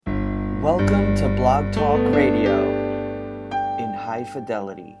Welcome to Blog Talk Radio in high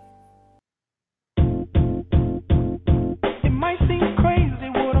fidelity. It might seem crazy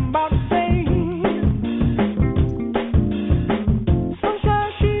what I'm about to say.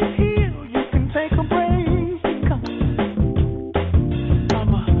 Sunshine, she's here, you can take a break.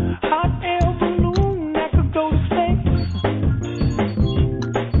 I'm a hot air balloon that could go to space.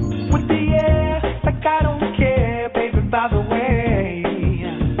 With the air, like I don't care, baby, by the way.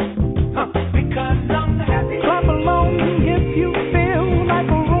 Because I'm happy. Clap along if you feel like a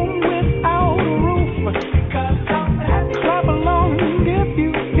room without a roof. Because I'm happy. Clap along if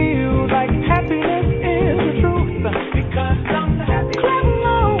you feel like happiness is the truth. Because I'm happy. Clap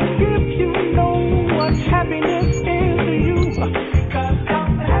along if you know what happiness is to you. Because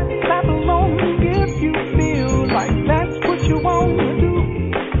I'm happy. Clap along if you feel like that's what you want to do.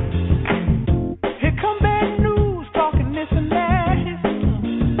 Here come bad news, talking this and that.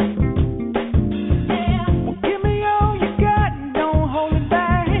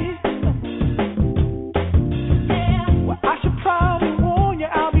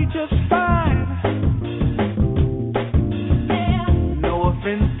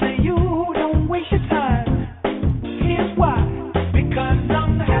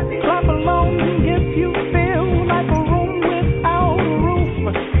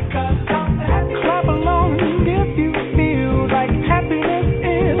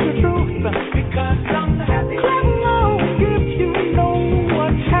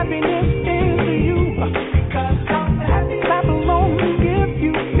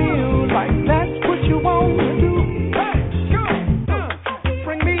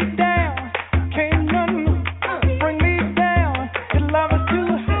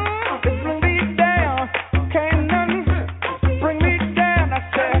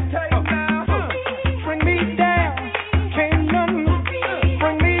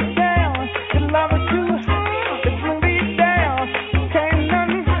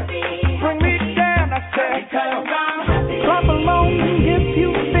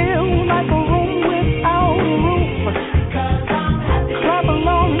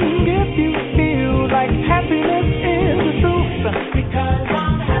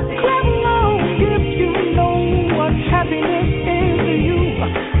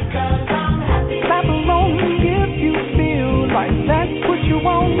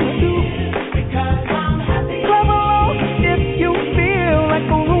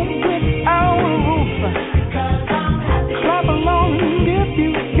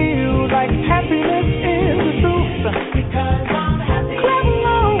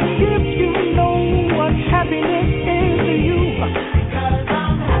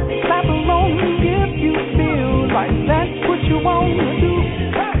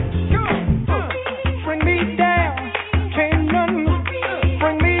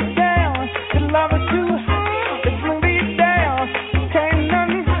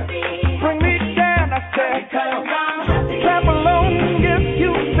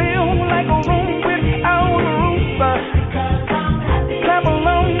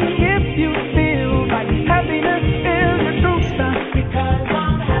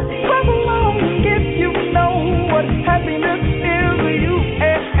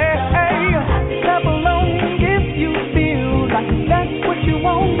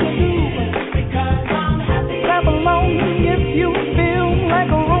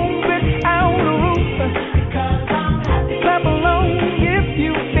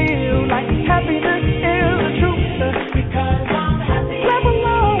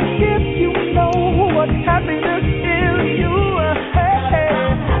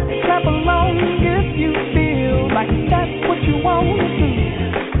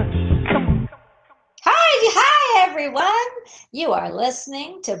 You are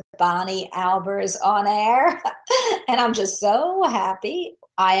listening to Bonnie Albers on air, and I'm just so happy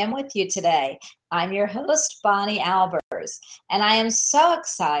I am with you today. I'm your host, Bonnie Albers, and I am so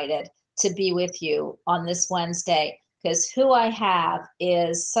excited to be with you on this Wednesday because who I have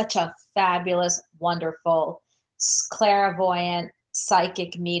is such a fabulous, wonderful, clairvoyant,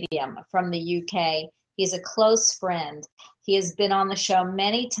 psychic medium from the UK. He's a close friend. He has been on the show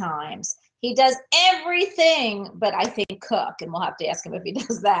many times. He does everything, but I think cook, and we'll have to ask him if he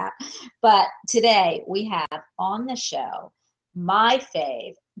does that. But today we have on the show my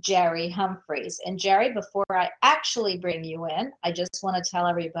fave, Jerry Humphreys. And Jerry, before I actually bring you in, I just want to tell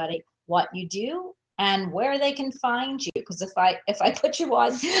everybody what you do and where they can find you. Because if I put you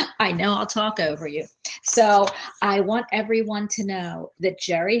on, I know I'll talk over you. So I want everyone to know that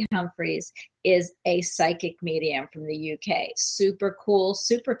Jerry Humphreys is a psychic medium from the UK. Super cool,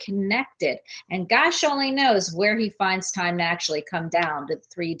 super connected. And gosh only knows where he finds time to actually come down to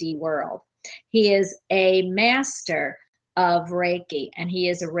the 3D world. He is a master of Reiki, and he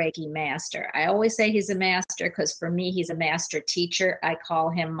is a Reiki master. I always say he's a master because for me, he's a master teacher. I call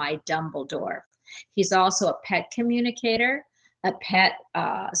him my Dumbledore. He's also a pet communicator, a pet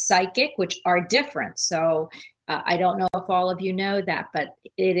psychic, which are different. So I don't know if all of you know that, but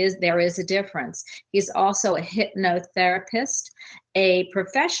there is a difference. He's also a hypnotherapist, a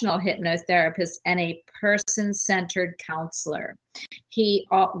professional hypnotherapist, and a person-centered counselor. He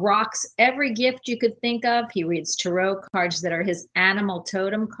rocks every gift you could think of. He reads tarot cards that are his animal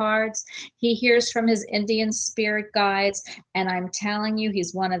totem cards. He hears from his Indian spirit guides. And I'm telling you,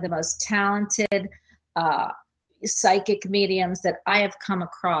 he's one of the most talented psychic mediums that I have come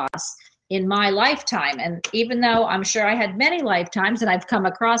across in my lifetime. And even though I'm sure I had many lifetimes and I've come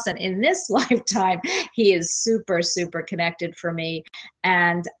across it in this lifetime, he is super, super connected for me.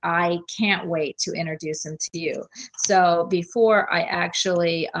 And I can't wait to introduce him to you. So before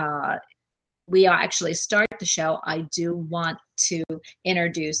we actually start the show, I do want to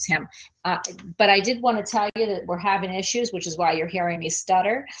introduce him. But I did want to tell you that we're having issues, which is why you're hearing me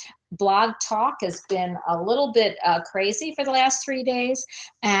stutter. Blog Talk has been a little bit crazy for the last 3 days,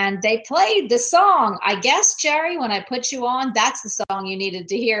 and they played the song. I guess, Jerry, when I put you on, that's the song you needed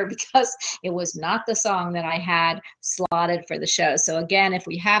to hear because it was not the song that I had slotted for the show. So again, if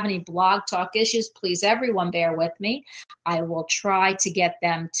we have any Blog Talk issues, please everyone bear with me. I will try to get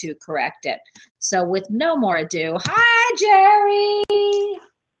them to correct it. So with no more ado, hi, Jerry.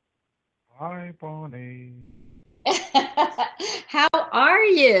 Hi, Bonnie. How are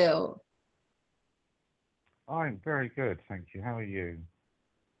you? I'm very good, thank you. How are you?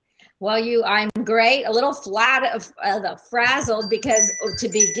 Well, I'm great. A little frazzled because to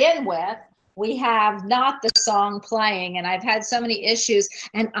begin with, we have not the song playing, and I've had so many issues.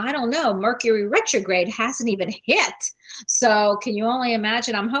 And I don't know, Mercury retrograde hasn't even hit. So can you only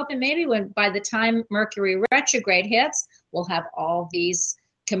imagine? I'm hoping maybe by the time Mercury retrograde hits, we'll have all these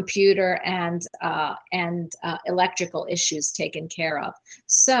computer and electrical issues taken care of.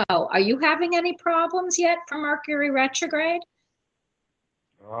 So are you having any problems yet for Mercury retrograde?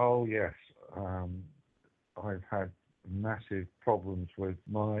 Oh, yes. I've had massive problems with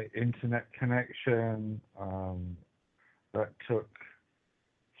my internet connection. That took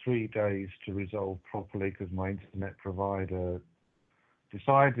 3 days to resolve properly because my internet provider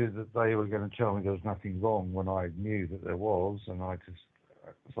decided that they were going to tell me there was nothing wrong when I knew that there was, and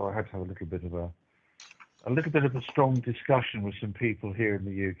so I had to have a little bit of a strong discussion with some people here in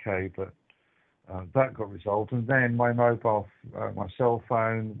the UK, but that got resolved. And then my my cell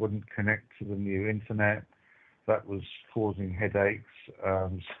phone wouldn't connect to the new internet. That was causing headaches.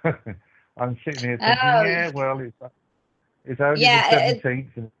 So I'm sitting here thinking, well, it's only the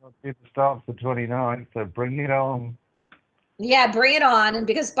 17th and it's not due to start for the 29th, so bring it on. Yeah, bring it on. And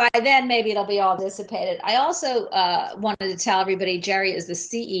because by then, maybe it'll be all dissipated. I also wanted to tell everybody, Jerry is the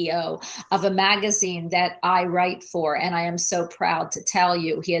CEO of a magazine that I write for. And I am so proud to tell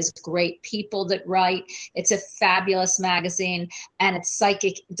you, he has great people that write. It's a fabulous magazine. And it's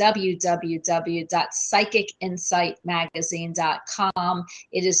www.psychicinsightmagazine.com.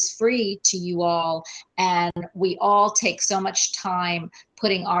 It is free to you all. And we all take so much time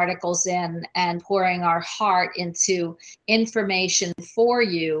putting articles in and pouring our heart into information for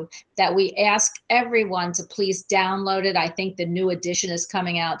you that we ask everyone to please download it. I think the new edition is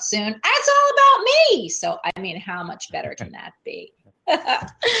coming out soon. It's all about me. So, I mean, how much better can that be?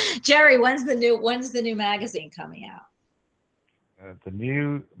 Jerry, when's the new magazine coming out? The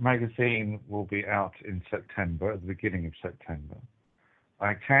new magazine will be out in September, at the beginning of September.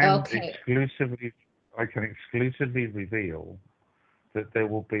 I can exclusively reveal that there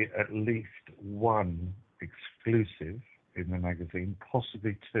will be at least one exclusive in the magazine,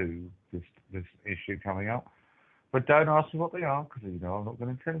 possibly two, this issue coming up. But don't ask me what they are, because I'm not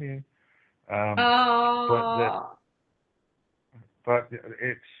going to tell you. But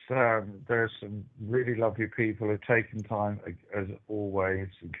it's there's some really lovely people who've taken time, as always,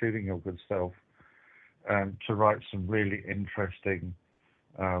 including your good self, to write some really interesting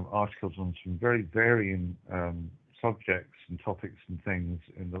articles on some very varying subjects and topics and things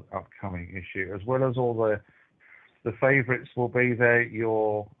in the upcoming issue, as well as all the favourites will be there.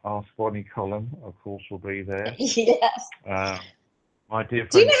 Your Ask Bonnie column, of course, will be there. Yes. My dear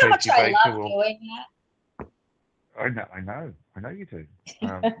friend, do you know how much Katie I Baker love doing that? I know you do.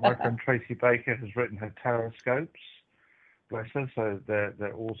 My friend Tracy Baker has written her tarot scopes. Bless her, so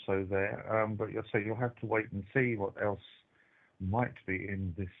they're also there. But you'll have to wait and see what else might be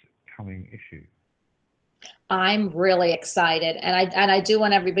in this coming issue. I'm really excited, and I do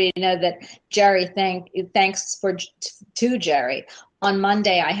want everybody to know that Jerry, thanks to Jerry. On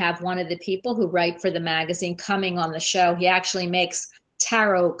Monday, I have one of the people who write for the magazine coming on the show. He actually makes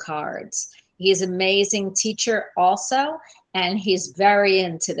tarot cards. He's an amazing teacher also, and he's very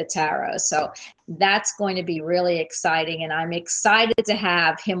into the tarot. So that's going to be really exciting, and I'm excited to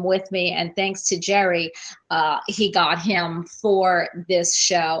have him with me. And thanks to Jerry, he got him for this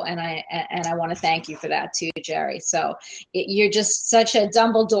show, and I want to thank you for that too, Jerry. So you're just such a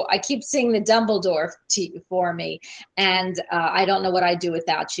Dumbledore. I keep seeing the Dumbledore for me, and I don't know what I'd do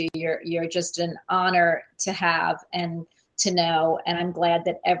without you. You're just an honor to have and to know, and I'm glad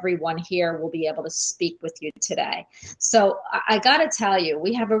that everyone here will be able to speak with you today. So I got to tell you,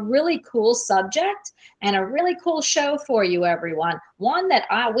 we have a really cool subject and a really cool show for you, everyone. One that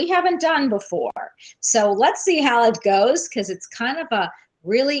we haven't done before. So let's see how it goes, because it's kind of a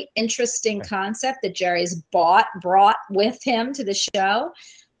really interesting concept that Jerry's brought with him to the show.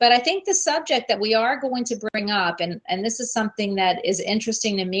 But I think the subject that we are going to bring up, and this is something that is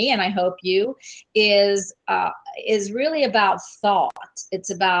interesting to me, and I hope you, is really about thought. It's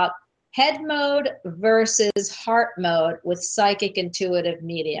about head mode versus heart mode with psychic intuitive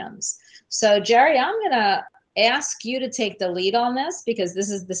mediums. So Jerry, I'm going to ask you to take the lead on this, because this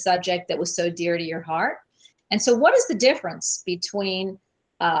is the subject that was so dear to your heart. And so what is the difference between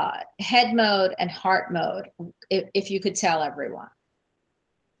head mode and heart mode, if you could tell everyone?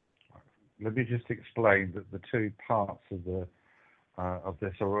 Let me just explain that the two parts of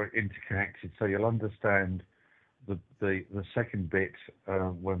this are interconnected, so you'll understand the second bit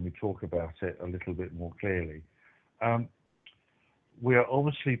when we talk about it a little bit more clearly. We are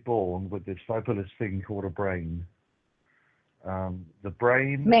obviously born with this fabulous thing called a brain. The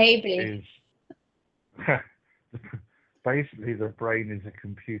brain Maybe. is basically, the brain is a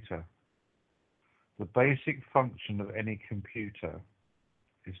computer. The basic function of any computer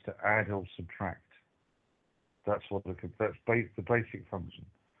is to add or subtract. That's the basic function.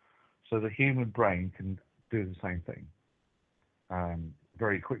 So the human brain can do the same thing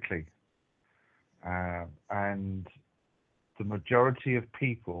very quickly, and the majority of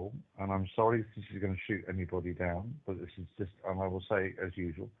people, and I'm sorry if this is going to shoot anybody down, but this is just, and I will say as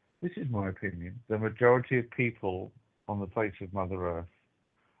usual, this is my opinion. The majority of people on the face of Mother Earth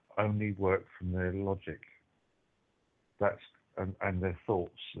only work from their logic. And their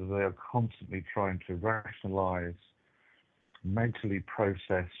thoughts. They are constantly trying to rationalize, mentally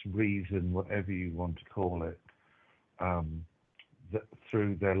process, reason, whatever you want to call it,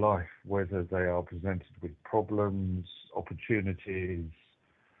 through their life, whether they are presented with problems, opportunities,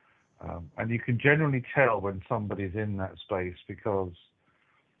 and you can generally tell when somebody's in that space, because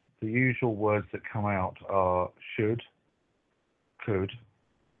the usual words that come out are should, could,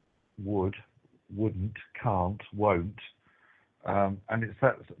 would, wouldn't, can't, won't. And it's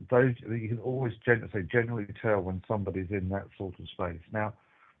those you can always generally tell when somebody's in that sort of space. Now,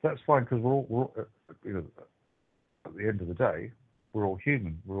 that's fine, because we're all at the end of the day, we're all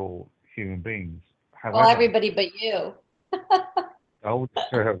human. We're all human beings. However, well, everybody but you. I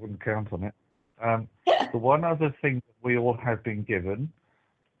wouldn't count on it. The one other thing that we all have been given,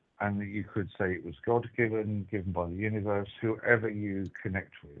 and that you could say it was God-given, given by the universe, whoever you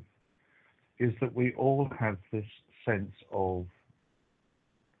connect with, is that we all have this sense of,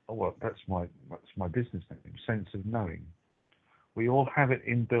 that's my business name, sense of knowing. We all have it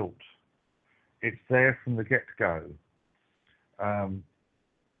inbuilt. It's there from the get-go.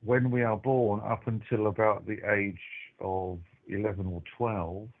 When we are born, up until about the age of 11 or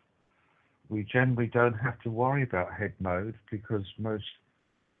 12, we generally don't have to worry about head mode, because most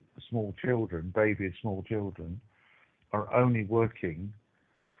small children, small children, are only working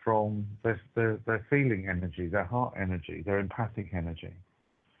from their feeling energy, their heart energy, their empathic energy.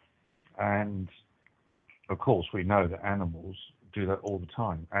 And of course, we know that animals do that all the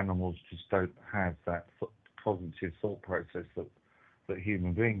time. Animals just don't have that cognitive thought process that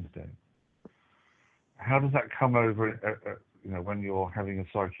human beings do. How does that come over, when you're having a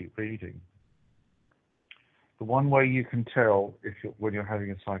psychic reading? The one way you can tell when you're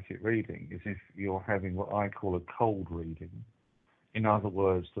having a psychic reading is if you're having what I call a cold reading. In other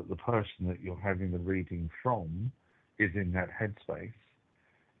words, that the person that you're having the reading from is in that headspace,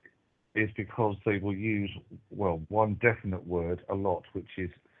 is because they will use, one definite word a lot, which is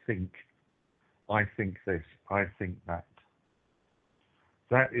think. I think this, I think that.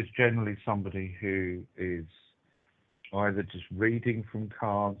 That is generally somebody who is either just reading from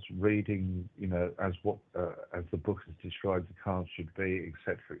cards, reading, as the book has described the cards should be,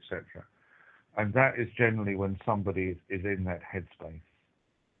 etc., etc. And that is generally when somebody is in that headspace.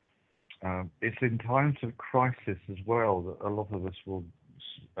 It's in times of crisis as well that a lot of us will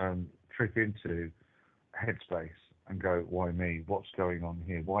trip into headspace and go, why me? What's going on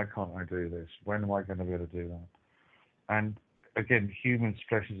here? Why can't I do this? When am I going to be able to do that? And again, human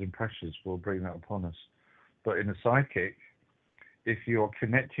stresses and pressures will bring that upon us. But in a psychic, if you're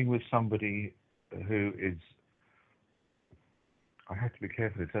connecting with somebody who is, I have to be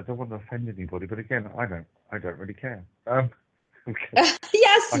careful because I don't want to offend anybody, but again, I don't really care.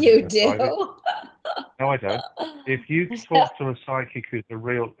 Yes, you do. No, I don't. If you talk to a psychic who's a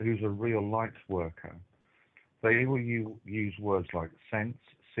real light worker, they will use words like sense,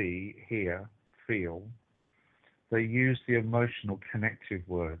 see, hear, feel. They use the emotional connective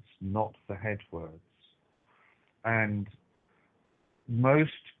words, not the head words. And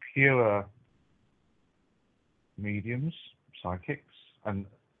most pure mediums, psychics, and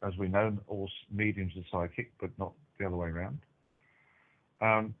as we know, all mediums are psychic, but not the other way around.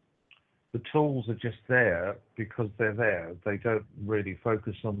 The tools are just there because they're there. They don't really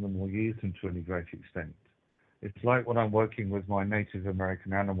focus on them or use them to any great extent. It's like when I'm working with my Native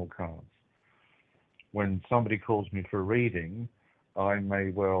American animal cards. When somebody calls me for a reading, I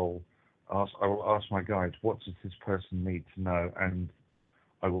will ask my guides, what does this person need to know? And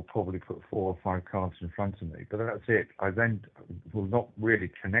I will probably put 4 or 5 cards in front of me, but that's it. I then will not really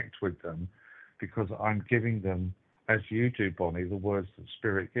connect with them because I'm giving them, as you do, Bonnie, the words that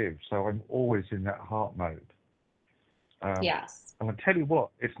Spirit gives. So I'm always in that heart mode. Yes. And I tell you what,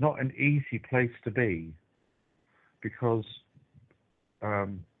 it's not an easy place to be because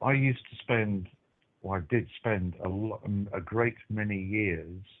I used to spend, I did spend a great many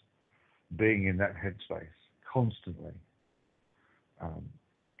years being in that headspace constantly.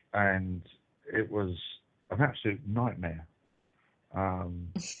 And it was an absolute nightmare. And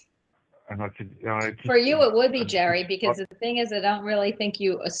for you, it would be, Jerry, because the thing is, I don't really think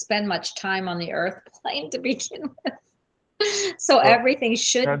you spend much time on the earth plane to begin with. So everything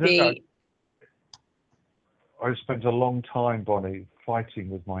should be. I spent a long time, Bonnie, fighting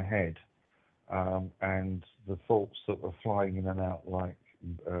with my head and the thoughts that were flying in and out like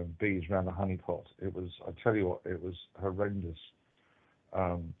bees around a honeypot. It was, I tell you what, it was horrendous.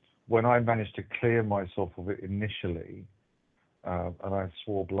 When I managed to clear myself of it initially, and I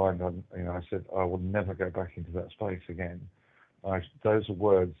swore blind, I said, I will never go back into that space again. Those are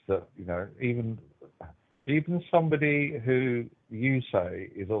words that, even somebody who you say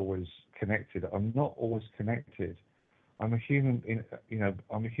is always connected, I'm not always connected. I'm a human,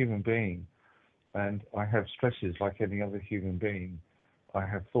 I'm a human being, and I have stresses like any other human being. I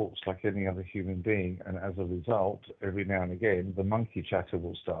have thoughts like any other human being, and as a result, every now and again, the monkey chatter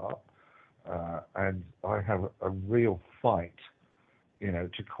will start, and I have a real fight,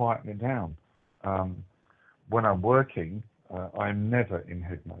 to quieten it down. When I'm working, I'm never in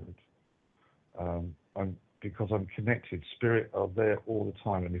head mode. Because I'm connected. Spirit are there all the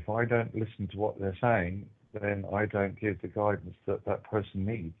time, and if I don't listen to what they're saying, then I don't give the guidance that person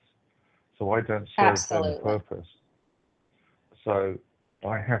needs. So I don't serve them purpose. So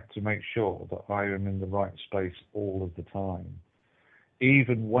I have to make sure that I am in the right space all of the time.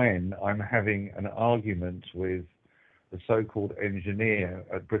 Even when I'm having an argument with the so-called engineer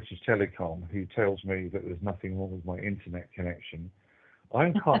at British Telecom who tells me that there's nothing wrong with my internet connection,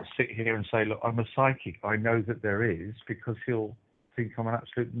 I can't sit here and say, look, I'm a psychic. I know that there is, because he'll think I'm an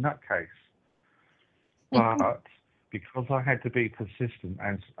absolute nutcase. But because I had to be persistent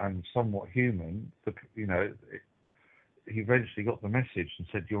and somewhat human, he eventually got the message and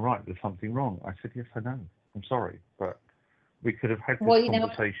said, you're right, there's something wrong. I said, yes, I know. I'm sorry. But we could have had this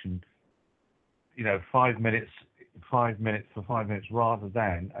conversation, 5 minutes for 5 minutes rather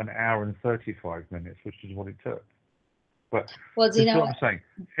than an hour and 35 minutes, which is what it took. But that's what I'm saying.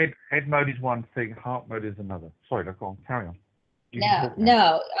 Head mode is one thing, heart mode is another. Sorry, go on, carry on. Just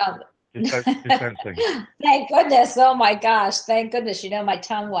don't sing. Thank goodness. Oh my gosh. Thank goodness. My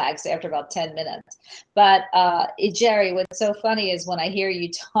tongue wags after about 10 minutes. But Jerry, what's so funny is when I hear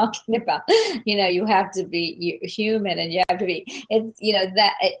you talking about, you have to be human and you have to be,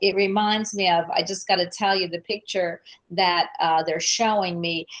 it reminds me of, I just got to tell you, the picture that they're showing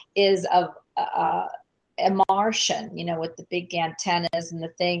me is of a Martian, with the big antennas and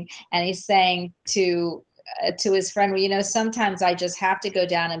the thing. And he's saying to to his friend, well, you know, sometimes I just have to go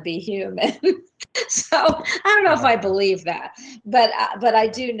down and be human. So I don't know if I believe that, but I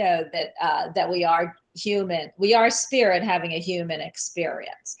do know that we are human. We are spirit having a human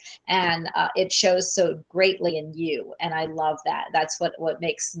experience, and it shows so greatly in you. And I love that. That's what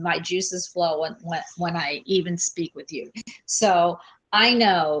makes my juices flow when I even speak with you. So I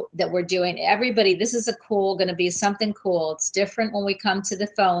know that we're doing, everybody, this is going to be something cool. It's different when we come to the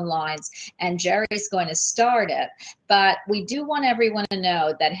phone lines, and Jerry's going to start it. But we do want everyone to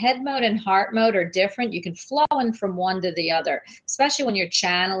know that head mode and heart mode are different. You can flow in from one to the other, especially when you're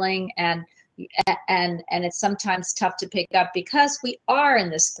channeling, and it's sometimes tough to pick up because we are in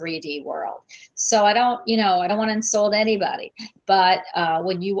this 3D world. So I don't want to insult anybody, but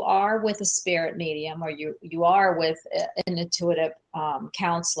when you are with a spirit medium, or you are with an intuitive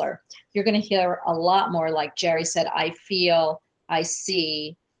counselor, you're going to hear a lot more, like Jerry said, I feel, I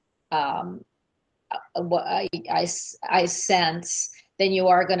see, what I sense, than you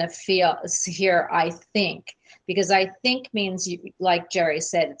are going to hear, I think. Because I think means, like Jerry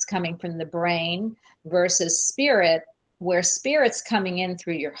said, it's coming from the brain, versus spirit, where spirit's coming in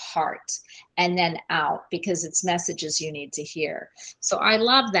through your heart and then out, because it's messages you need to hear. So I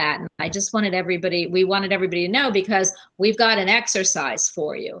love that. And I just wanted we wanted everybody to know, because we've got an exercise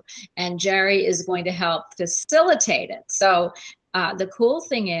for you, and Jerry is going to help facilitate it. So the cool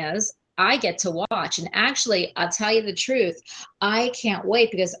thing is, I get to watch, and actually, I'll tell you the truth, I can't wait,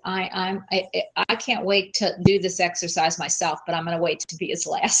 because I can't wait to do this exercise myself, but I'm going to wait to be his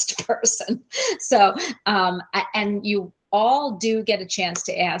last person. So, and you all do get a chance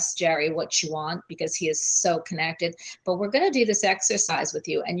to ask Jerry what you want, because he is so connected. But we're going to do this exercise with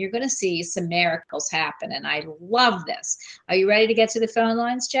you, and you're going to see some miracles happen. And I love this. Are you ready to get to the phone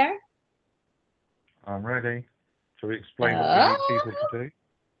lines, Jerry? I'm ready. Shall we explain what we need people to do?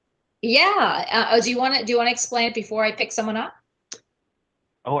 Yeah. Do you want to explain it before I pick someone up?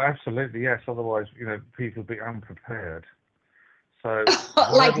 Oh, absolutely, yes. Otherwise, people be unprepared. So,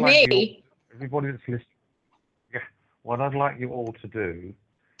 like me. Everybody that's listening, what I'd like you all to do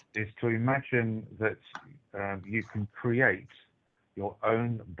is to imagine that you can create your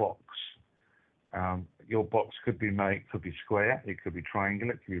own box. Your box could be square, it could be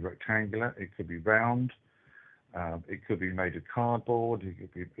triangular, it could be rectangular, it could be round. It could be made of cardboard.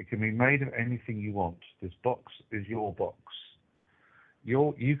 It can be made of anything you want. This box is your box.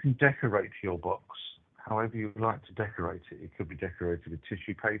 You can decorate your box however you like to decorate it. It could be decorated with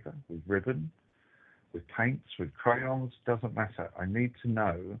tissue paper, with ribbon, with paints, with crayons. Doesn't matter. I need to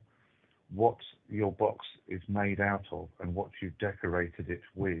know what your box is made out of and what you've decorated it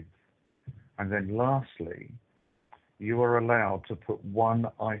with. And then lastly, you are allowed to put one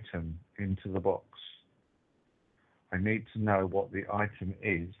item into the box. I need to know what the item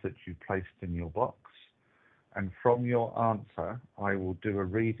is that you placed in your box. And from your answer, I will do a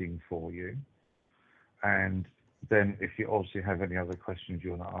reading for you. And then if you obviously have any other questions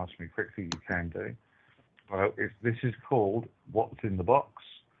you want to ask me quickly, you can do. Well, this is called What's in the Box.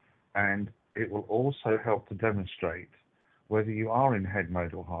 And it will also help to demonstrate whether you are in head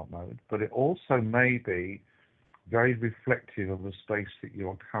mode or heart mode. But it also may be very reflective of the space that you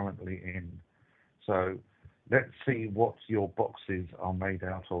are currently in. So let's see what your boxes are made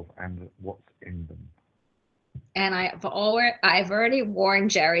out of and what's in them. And I've already warned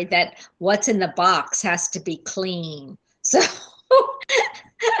Jerry that what's in the box has to be clean. So,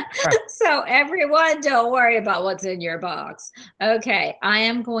 so everyone, don't worry about what's in your box. Okay, I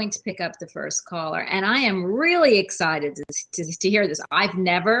am going to pick up the first caller, and I am really excited to hear this. I've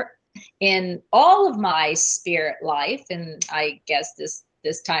never, in all of my spirit life, and I guess this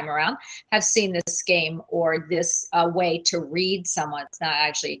time around, have seen this game or this way to read someone. It's not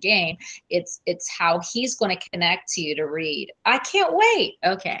actually a game. It's how he's going to connect to you to read. I can't wait.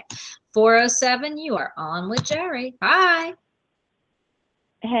 Okay. 407, you are on with Jerry. Hi.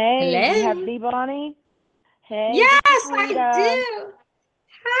 Hey, Hello. do you have me, Bonnie? Hey, yes, this is Rita. I do.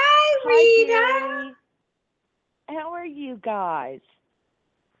 Hi, Rita. Jerry. How are you guys?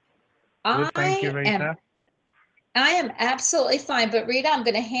 Good, thank you, Rita. I am absolutely fine. But Rita, I'm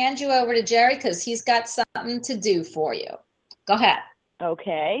going to hand you over to Jerry because he's got something to do for you. Go ahead.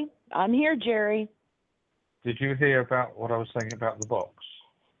 Okay, I'm here, Jerry. Did you hear about what I was saying about the box?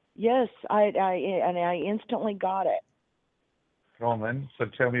 Yes, I instantly got it. Go on then. So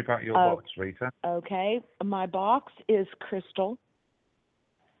tell me about your box, Rita. Okay, my box is crystal.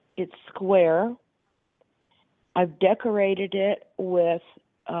 It's square. I've decorated it with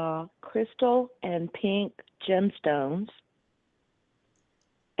crystal and pink gemstones.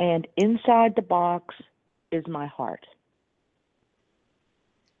 And inside the box is my heart.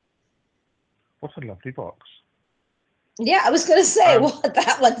 What a lovely box. Yeah, I was going to say, Um, well,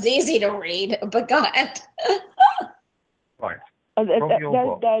 that one's easy to read, but go ahead. Right.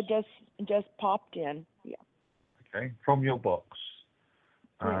 That just popped in. Yeah. Okay. From your box,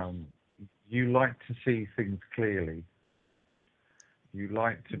 Yes. you like to see things clearly. You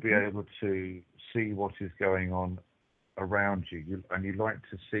like to be able to see what is going on around you, and you like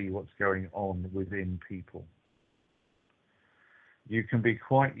to see what's going on within people. You can be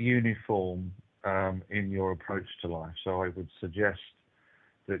quite uniform in your approach to life, so I would suggest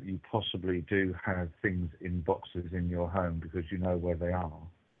that you possibly do have things in boxes in your home because you know where they are.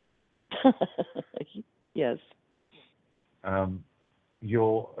 Yes.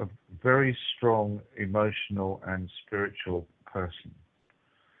 You're a very strong emotional and spiritual person,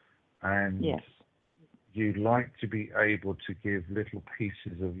 and Yes. you like to be able to give little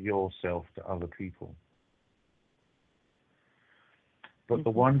pieces of yourself to other people. But the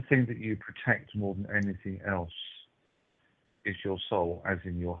one thing that you protect more than anything else is your soul, as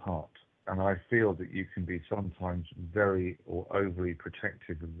in your heart. And I feel that you can be sometimes very or overly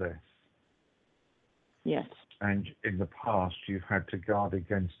protective of this. Yes. And in the past, you've had to guard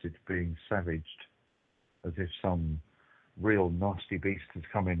against it being savaged, as if some real nasty beast has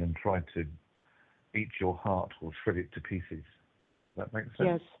come in and tried to eat your heart or shred it to pieces. Does that make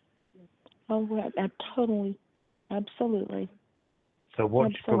sense? Yes. Oh, I totally, absolutely. So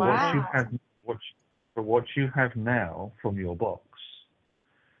what you have now from your box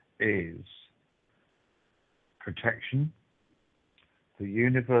is protection, the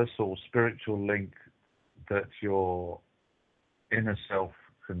universal spiritual link that your inner self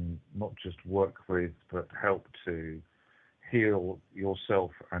can not just work with, but help to heal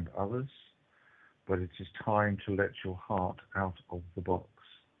yourself and others. But it is time to let your heart out of the box.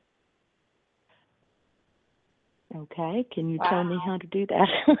 Okay, can you tell me how to do that?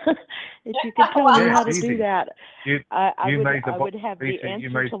 If you could tell me how to do that, I would have the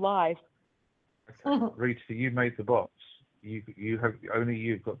answer to life. Okay. Rita, you made the box. You've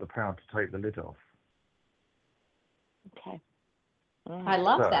got the power to take the lid off. Okay. I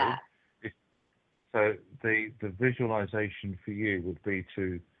love that. So the visualization for you would be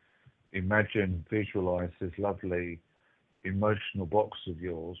to visualize this lovely emotional box of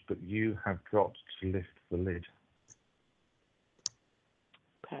yours, but you have got to lift the lid.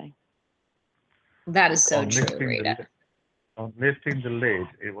 Okay. That is so true, Rita. On lifting the lid,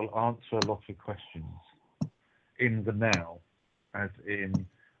 it will answer a lot of questions in the now, as in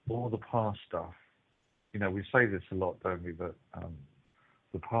all the past stuff. You know, we say this a lot, don't we, that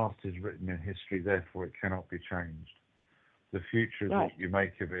the past is written in history, therefore it cannot be changed. The future is what you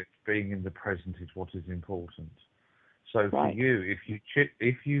make of it. Being in the present is what is important. So for you, if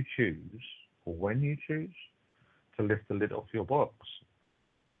you choose, or when you choose, to lift the lid off your box,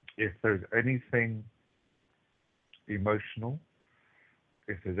 if there's anything emotional,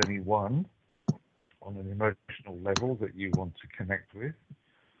 if there's anyone on an emotional level that you want to connect with,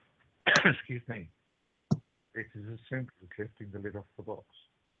 excuse me, it is as simple as lifting the lid off the box.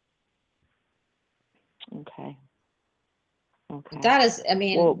 Okay. Okay. That is,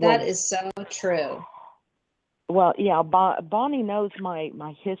 that is so true. Well, yeah, Bonnie knows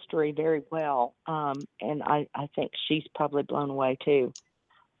my history very well, and I think she's probably blown away too.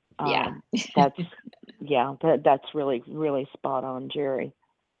 That's really, really spot on, Jerry.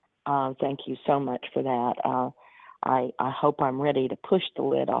 Thank you so much for that. I hope I'm ready to push the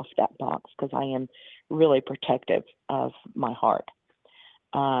lid off that box because I am really protective of my heart.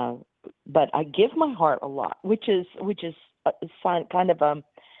 But I give my heart a lot, which is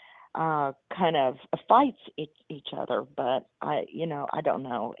kind of fights each other. But I don't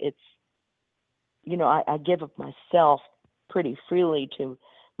know. It's, I give of myself pretty freely to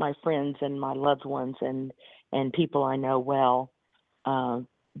my friends and my loved ones and people I know well.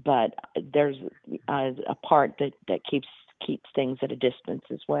 But there's a part that keeps things at a distance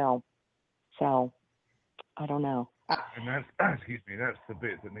as well. So I don't know. And that's the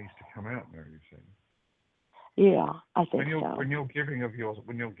bit that needs to come out now, you see. Yeah, I think so. When you're giving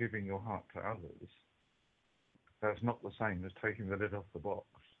your heart to others, that's not the same as taking the lid off the box.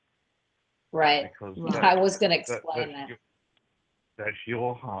 Right. Because I was going to explain that. That's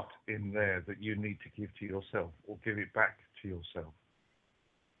your heart in there that you need to give to yourself or give it back to yourself.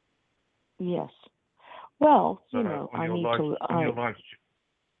 Yes. Well, so I need to.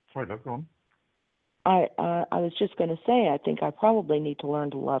 Sorry, go on. I was just going to say, I think I probably need to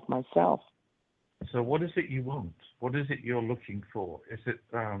learn to love myself. So what is it you want? What is it you're looking for? Is it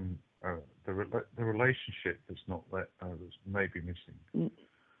the relationship that's not that's maybe missing?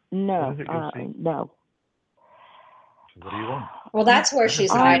 No, no. So what do you want? Well, that's where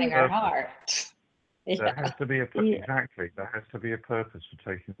she's hiding her heart. There has to be Yeah. exactly. There has to be a purpose for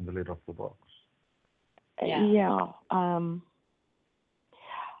taking the lid off the box. Yeah.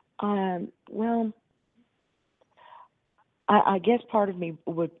 Well, I guess part of me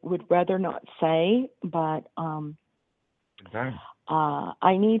would rather not say, but Don't.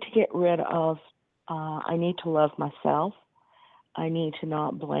 I need to get rid of. I need to love myself. I need to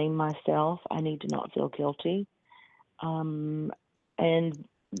not blame myself. I need to not feel guilty, and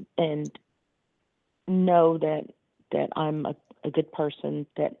know that I'm a good person.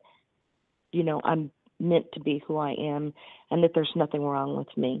 That I'm meant to be who I am, and that there's nothing wrong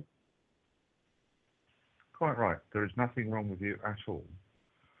with me. Quite right. There is nothing wrong with you at all.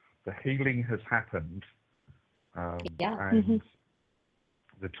 The healing has happened, and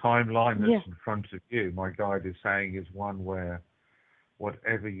the timeline that's in front of you, my guide is saying, is one where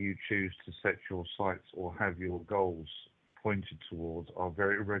whatever you choose to set your sights or have your goals pointed towards are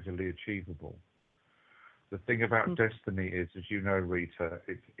very readily achievable. The thing about destiny is, as you know, Rita,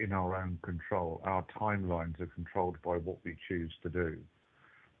 it's in our own control. Our timelines are controlled by what we choose to do.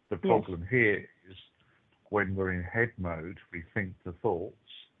 The problem here is when we're in head mode, we think the thoughts,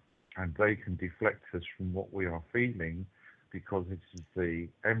 and they can deflect us from what we are feeling, because it is the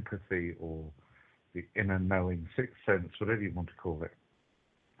empathy or the inner knowing, sixth sense, whatever you want to call it,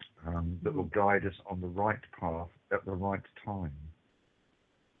 that will guide us on the right path at the right time.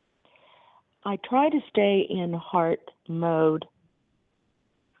 I try to stay in heart mode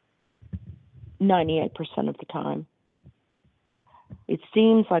 98% of the time. It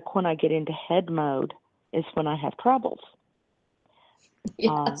seems like when I get into head mode is when I have troubles.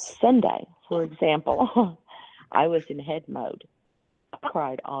 Yes. Sunday, for example, I was in head mode. I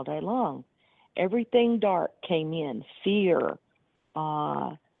cried all day long. Everything dark came in, fear,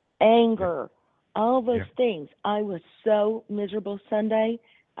 anger, all those things. I was so miserable Sunday.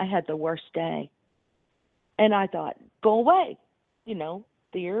 I had the worst day. And I thought, go away.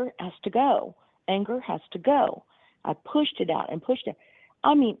 Fear has to go. Anger has to go. I pushed it out and pushed it.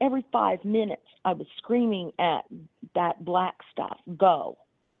 I mean, every 5 minutes, I was screaming at that black stuff, go.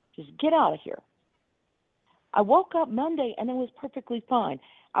 Just get out of here. I woke up Monday and I was perfectly fine.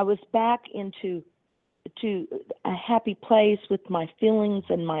 I was back into a happy place with my feelings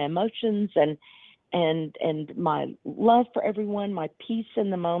and my emotions and my love for everyone, my peace in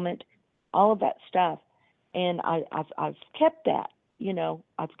the moment, all of that stuff. And I've kept that,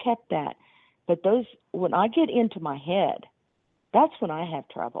 I've kept that. But when I get into my head, that's when I have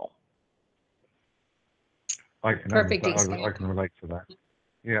trouble. I can Perfect understand. example. I can relate to that.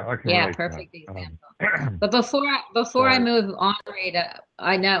 Yeah, I can Yeah, relate perfect to that. example. But before I move on, Rita,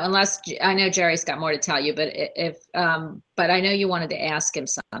 I know Jerry's got more to tell you, but but I know you wanted to ask him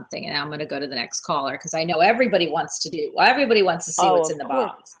something, and I'm going to go to the next caller because I know everybody wants to see what's in the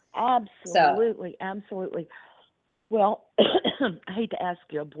box. Absolutely, absolutely. Well, I hate to ask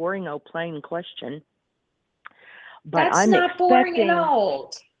you a boring old plain question, but That's I'm not boring at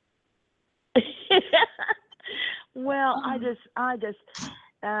all. Well, I just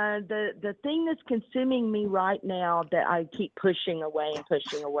the thing that's consuming me right now that I keep pushing away,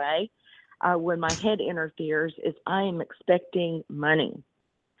 when my head interferes, is I am expecting money,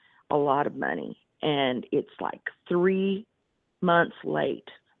 a lot of money, and it's like 3 months late,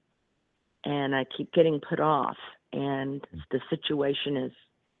 and I keep getting put off, and the situation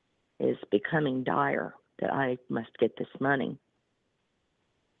is becoming dire that I must get this money.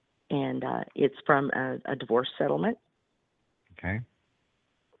 And it's from a divorce settlement. Okay.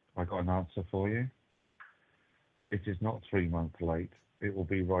 I got an answer for you. It is not 3 months late. It will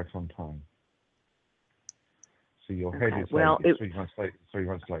be right on time. So your head is saying it's 3 months late, 3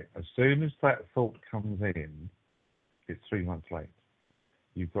 months late. As soon as that thought comes in, it's 3 months late.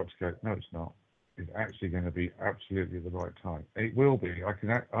 You've got to go, no, it's not. It's actually going to be absolutely the right time. It will be.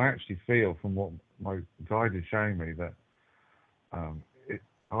 I actually feel from what my guide is showing me that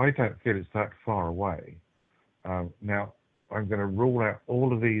I don't feel it's that far away. Now, I'm going to rule out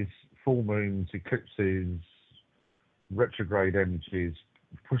all of these full moons, eclipses, retrograde energies,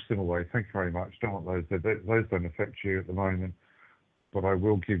 push them away. Thank you very much. Don't want those. Those don't affect you at the moment, but I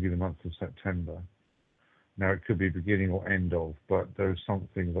will give you the month of September. Now, it could be beginning or end of, but there's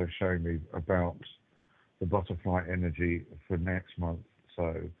something they're showing me about the butterfly energy for next month.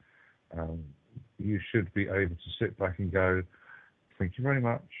 So you should be able to sit back and go, thank you very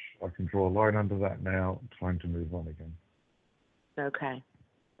much. I can draw a line under that now. Time to move on again. Okay.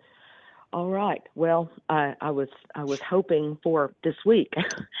 All right. Well, I was hoping for this week.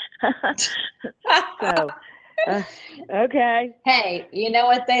 So, okay. Hey, you know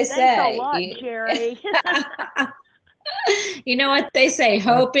what they say. Thanks a lot, Jerry. You know what they say,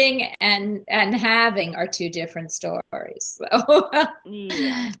 hoping and having are two different stories. So,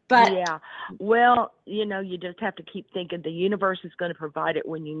 Yeah, but yeah. Well, you just have to keep thinking the universe is going to provide it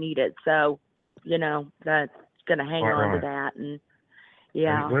when you need it. So, that's going to hang Quite on to right. that. And And it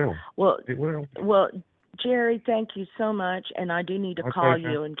yeah. will. Well, It will. well, Jerry, thank you so much. And I do need to My call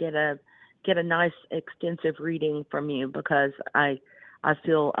pleasure. you and get a nice extensive reading from you because I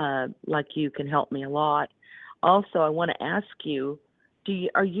feel like you can help me a lot. Also, I want to ask you,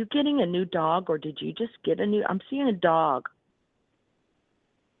 are you getting a new dog or did you just get a new? I'm seeing a dog.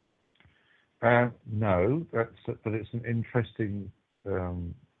 No, but it's an interesting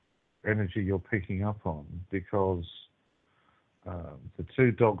energy you're picking up on because the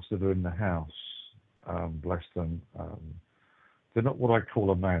two dogs that are in the house, bless them, they're not what I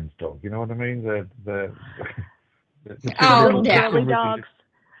call a man's dog. You know what I mean? They're the two Oh, Little no. girly dogs.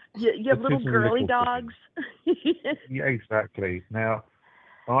 You have the little two girly little dogs. Yeah, exactly. Now,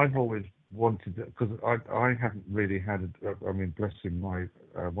 I've always wanted because I haven't really had. I mean, bless him, my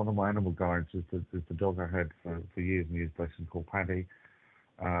one of my animal guides is the dog I had for years and years. Bless him, called Paddy.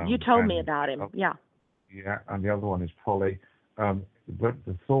 You told me And about him. Yeah. yeah, and the other one is Polly. But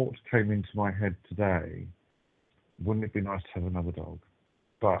the thought came into my head today: wouldn't it be nice to have another dog?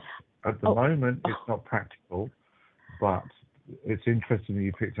 But at the moment, it's not practical. But it's interesting that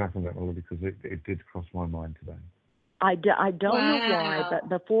you picked up on that, Molly, because it did cross my mind today. I don't know why, Wow.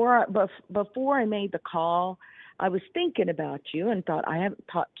 but before I made the call, I was thinking about you and thought I haven't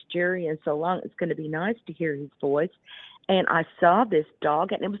talked to Jerry in so long. It's going to be nice to hear his voice. And I saw this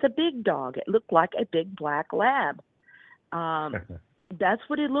dog, and it was a big dog. It looked like a big black lab. That's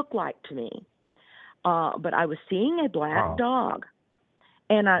what it looked like to me. But I was seeing a black dog.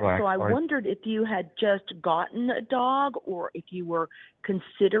 And so I wondered if you had just gotten a dog or if you were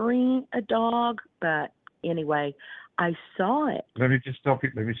considering a dog. But anyway, I saw it. Let me stop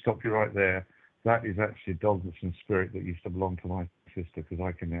you right there. That is actually a dog that's in spirit that used to belong to my sister because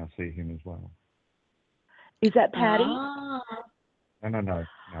I can now see him as well. Is that Patty? Oh. No.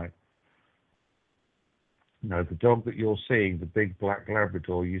 No, the dog that you're seeing, the big black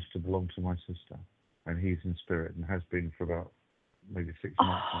Labrador, used to belong to my sister. And he's in spirit and has been for about maybe 6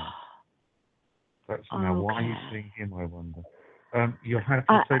 months now. That's now why are you seeing him, I wonder. You'll have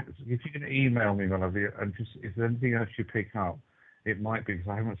to say, if you can email me, my love, and just if there's anything else you pick up, it might be because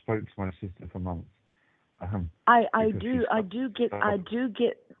I haven't spoken to my sister for months. I do get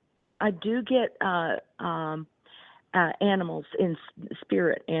animals in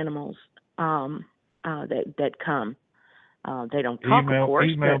spirit animals that come. They don't talk, of course.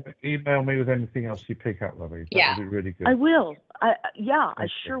 Email me with anything else you pick up, lovey. That would be really good. I will. I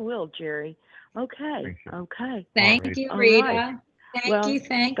sure will, Jerry. Okay. Okay. Thank you, Rita. Right.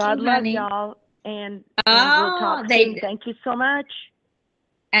 Thank God you, love honey. y'all, and we'll talk soon. Thank you so much.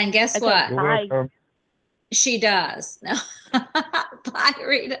 And guess what? You're Bye. welcome. She does. Bye,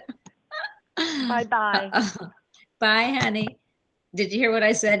 Rita. Bye. Bye, honey. Did you hear what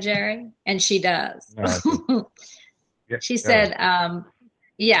I said, Jerry? And she does. No, She said,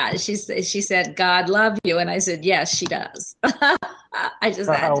 she said, God love you. And I said, yes, she does. I just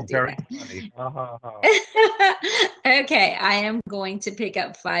had to do very that. Okay, I am going to pick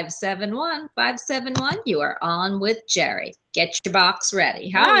up 571. 571, you are on with Jerry. Get your box ready.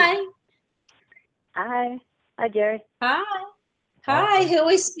 Hi. Hi, Jerry. Hi, who are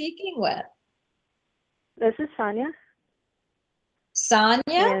we speaking with? This is Sonia. Sonia?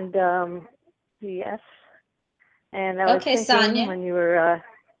 And yes. And I was thinking Sonia. when you were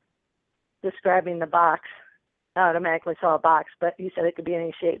describing the box, I automatically saw a box, but you said it could be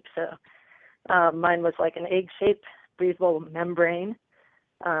any shape. So mine was like an egg-shaped breathable membrane,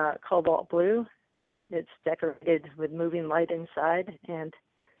 cobalt blue. It's decorated with moving light inside, and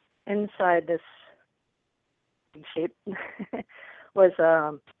inside this shape was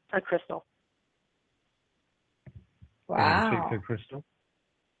a crystal. Wow. Any particular crystal?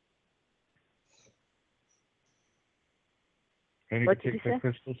 Any What did particular you say?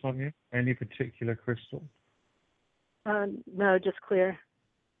 crystal, Sonia? Any particular crystal? No, just clear.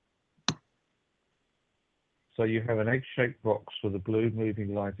 So you have an egg-shaped box with a blue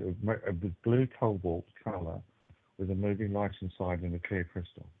moving light, with blue cobalt color, with a moving light inside and a clear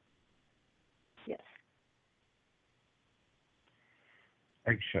crystal. Yes.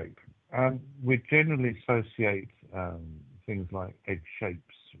 Egg shape. We generally associate things like egg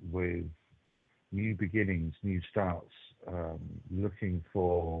shapes with new beginnings, new starts, looking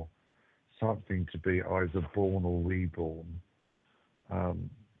for something to be either born or reborn.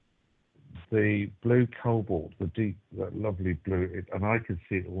 the blue cobalt, the deep, that lovely blue, and I could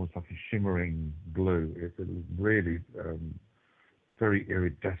see it almost like a shimmering blue. It was really very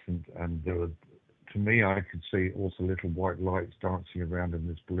iridescent, and there were, to me, I could see also little white lights dancing around in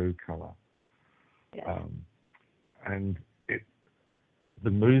this blue color. Yes. And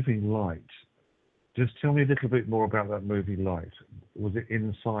the moving light, just tell me a little bit more about that moving light. Was it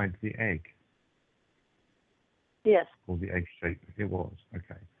inside the egg? Yes. Or the egg shape? It was,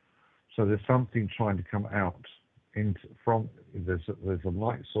 okay. So there's something trying to come out there's a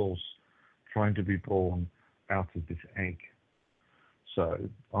light source trying to be born out of this egg. So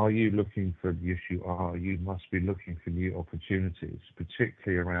are you looking for, yes you are, you must be looking for new opportunities,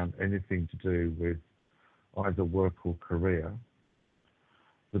 particularly around anything to do with either work or career.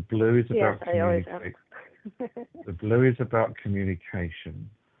 The blue is about communication. The blue is about communication.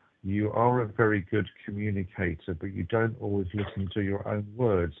 You are a very good communicator, but you don't always listen to your own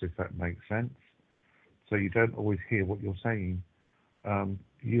words, if that makes sense. So you don't always hear what you're saying.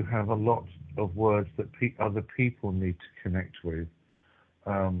 You have a lot of words that other people need to connect with.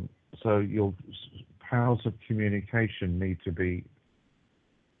 So your powers of communication need to be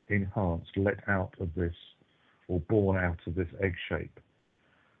enhanced, let out of this, or born out of this egg shape.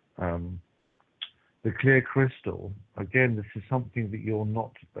 The clear crystal, again, this is something that you're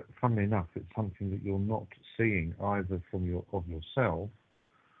not, funnily enough, it's something that you're not seeing either from yourself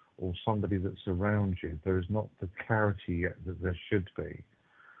or somebody that's around you. There is not the clarity yet that there should be.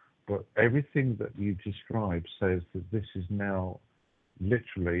 But everything that you describe says that this is now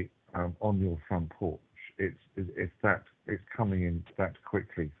literally on your front porch. It's coming in that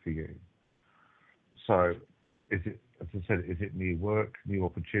quickly for you. So is it, as I said, is it new work, new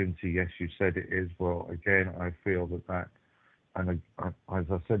opportunity? Yes, you said it is. Well, again, I feel that, and as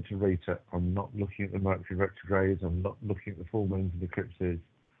I said to Rita, I'm not looking at the Mercury retrogrades, I'm not looking at the full moons and eclipses.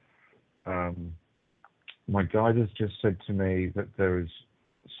 My guide has just said to me that there is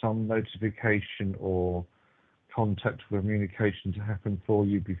some notification or contact or communication to happen for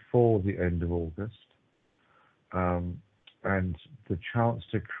you before the end of August. And the chance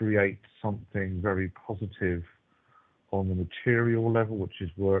to create something very positive on the material level, which is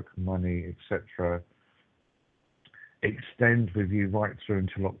work, money, etc., extend with you right through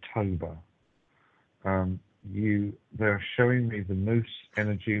until October. They're showing me the moose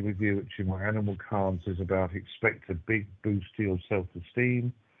energy with you, which in my animal cards is about expect a big boost to your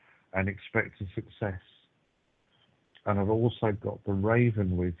self-esteem and expect a success. And I've also got the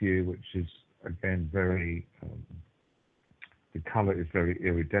raven with you, which is again very, the color is very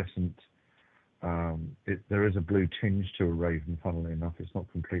iridescent. There is a blue tinge to a raven, funnily enough. It's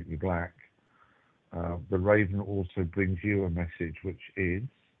not completely black. The raven also brings you a message, which is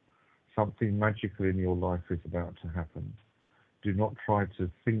something magical in your life is about to happen. Do not try to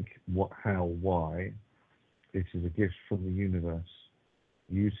think what, how, why. It is a gift from the universe.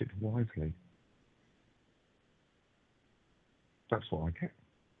 Use it wisely. That's what I get.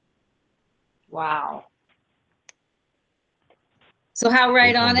 Wow. So how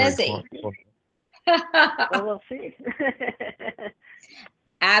right on is he? Well, we'll see.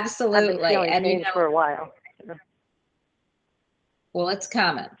 Absolutely. I've been feeling and change for a while. Well, it's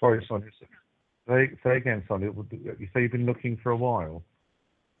coming. Sorry, Sonia. Say again, Sonia. You say you've been looking for a while?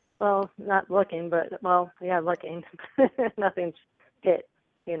 Well, not looking, but, well, yeah, looking. Nothing's hit,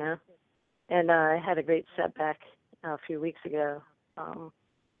 you know. And I had a great setback a few weeks ago,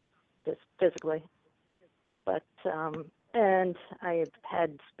 just physically. But, and I've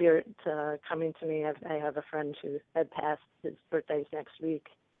had spirit coming to me. I have a friend who had passed. His birthday's next week.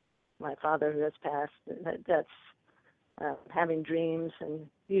 My father, who has passed. That's having dreams, and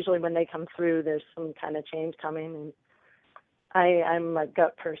usually when they come through, there's some kind of change coming. And I'm a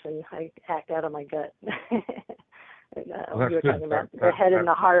gut person. I act out of my gut. You were talking about the head and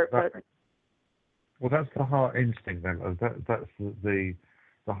the heart, but well, that's the heart instinct. Then that's the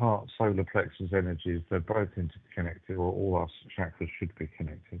heart, solar plexus energies. They're both interconnected, or all our chakras should be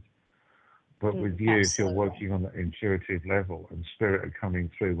connected. But with you, if you're working on the intuitive level and spirit are coming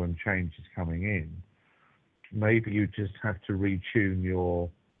through when change is coming in, maybe you just have to retune your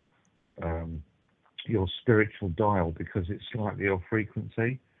spiritual dial because it's slightly off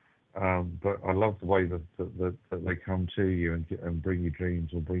frequency. But I love the way that they come to you and bring you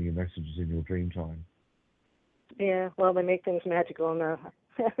dreams or bring you messages in your dream time. Yeah, well, they make things magical in the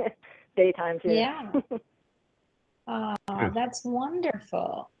daytime too. Yeah. Oh, that's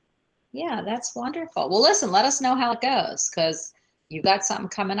wonderful. Yeah, that's wonderful. Well, listen, let us know how it goes because you've got something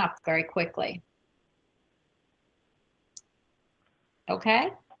coming up very quickly.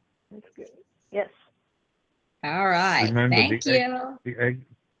 Okay? That's good. Yes. All right. Remember, Thank you.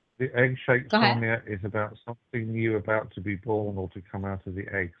 The The egg shape, Go ahead. Sonia, is about something new about to be born or to come out of the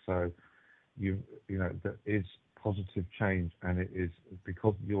egg. So you know that is positive change, and it is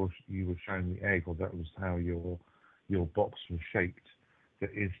because you were shown the egg, or that was how your box was shaped. There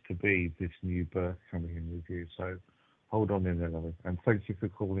is to be this new birth coming in with you. So hold on in there, lovely, and thank you for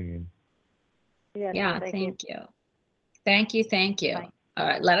calling in. Yeah, thank you. Thank you. Bye. All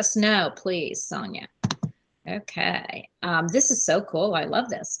right, let us know, please, Sonia. Okay, this is so cool. I love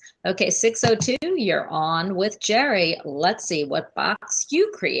this. Okay, 602, you're on with Jerry. Let's see what box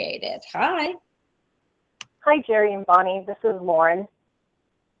you created. Hi. Hi, Jerry and Bonnie. This is Lauren.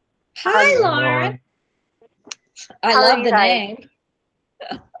 Hi, Lauren. I How are love you the guys? name.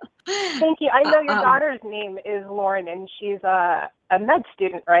 Thank you. I know your daughter's name is Lauren, and she's a med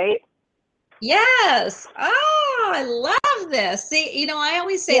student, right? Yes. Oh, I love this. See, you know, I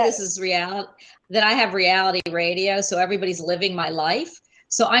always say this is reality, that I have reality radio, so everybody's living my life.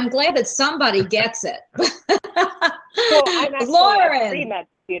 So I'm glad that somebody gets it. Well, I'm actually Lauren, a pre-med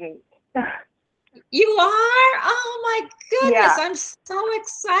student. you are? Oh my goodness. Yeah. I'm so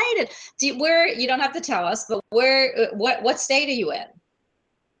excited. You don't have to tell us, but what state are you in?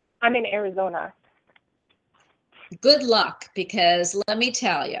 I'm in Arizona. Good luck, because let me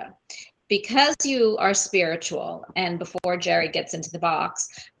tell you, because you are spiritual, and before Jerry gets into the box,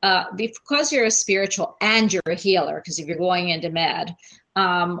 because you're a spiritual and you're a healer, because if you're going into med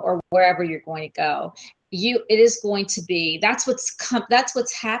or wherever you're going to go, it is going to be, that's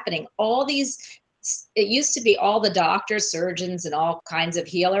what's happening. All these, it used to be all the doctors, surgeons, and all kinds of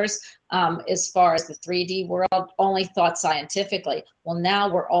healers, as far as the 3D world, only thought scientifically. Well, now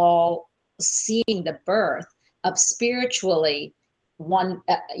we're all seeing the birth of spiritually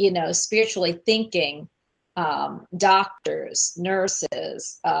spiritually thinking doctors,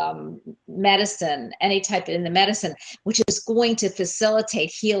 nurses, medicine, any type in the medicine, which is going to facilitate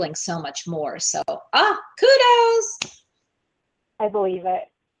healing so much more. So, kudos. I believe it.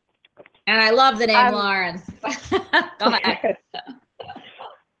 And I love the name Lauren. Go ahead.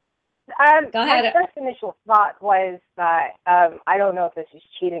 Go ahead. My first initial thought was that, I don't know if this is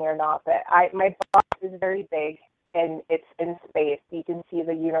cheating or not, but my box is very big, and it's in space. You can see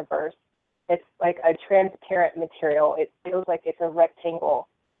the universe. It's like a transparent material. It feels like it's a rectangle.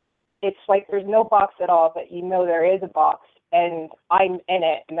 It's like there's no box at all, but you know there is a box, and I'm in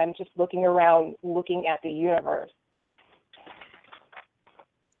it, and I'm just looking around, looking at the universe.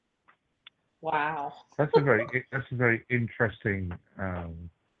 Wow. That's a very interesting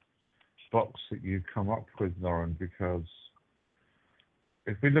box that you come up with, Lauren, because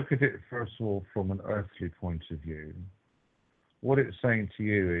if we look at it, first of all, from an earthly point of view, what it's saying to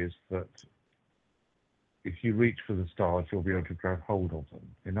you is that if you reach for the stars, you'll be able to grab hold of them.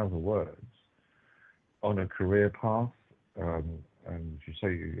 In other words, on a career path, and you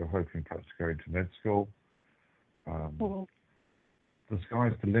say you're hoping perhaps to go into med school, the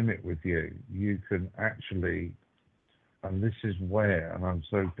sky's the limit with you. You can actually, and this is where, and I'm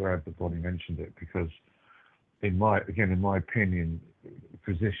so glad that Bonnie mentioned it, because in my opinion,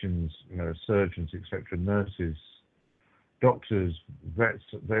 physicians, surgeons, etc., nurses, doctors, vets,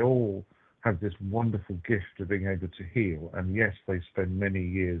 they all have this wonderful gift of being able to heal. And yes, they spend many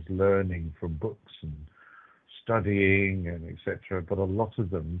years learning from books and studying and etc. But a lot of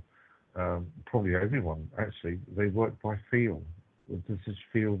them, probably everyone actually, they work by feel. Does this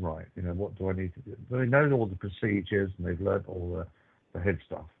feel right? What do I need to do? They know all the procedures and they've learned all the head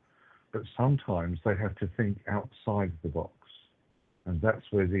stuff. But sometimes they have to think outside the box. And that's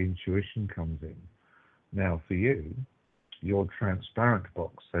where the intuition comes in. Now, for you, your transparent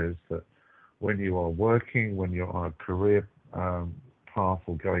box says that when you are working, when you're on a career path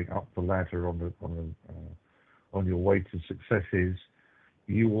or going up the ladder on your way to successes,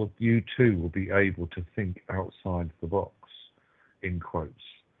 you too will be able to think outside the box, in quotes.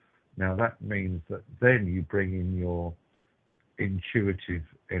 Now that means that then you bring in your intuitive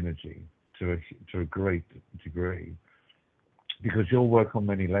energy to a great degree, because you'll work on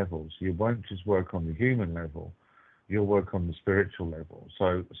many levels. You won't just work on the human level, you'll work on the spiritual level.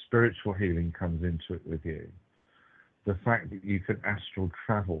 So spiritual healing comes into it with you. The fact that you can astral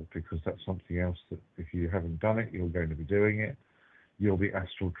travel, because that's something else that if you haven't done it, you're going to be doing it. You'll be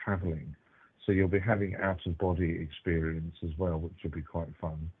astral traveling. So you'll be having out-of-body experience as well, which will be quite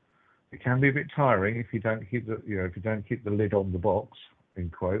fun. It can be a bit tiring if you don't keep the lid on the box,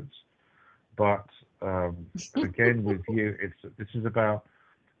 in quotes. But again, with you, this is about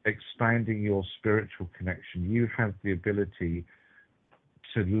expanding your spiritual connection. You have the ability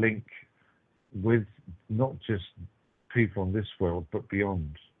to link with not just people on this world, but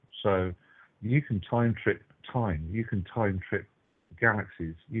beyond. So you can time trip time. You can time trip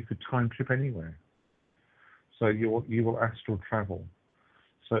galaxies. You could time trip anywhere. So you will astral travel.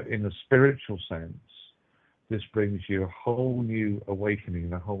 So in a spiritual sense, this brings you a whole new awakening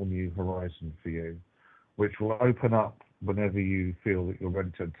and a whole new horizon for you, which will open up whenever you feel that you're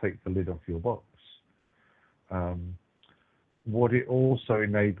ready to take the lid off your box. What it also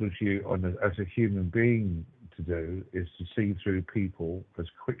enables you as a human being to do is to see through people as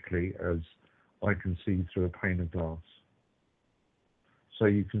quickly as I can see through a pane of glass. So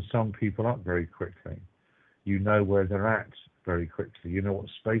you can sum people up very quickly. You know where they're at very quickly. You know what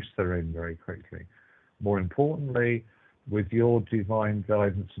space they're in very quickly. More importantly, with your divine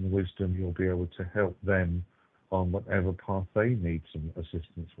guidance and wisdom, you'll be able to help them on whatever path they need some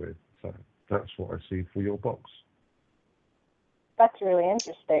assistance with. So that's what I see for your box. That's really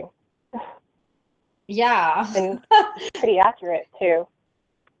interesting. Yeah. And pretty accurate, too.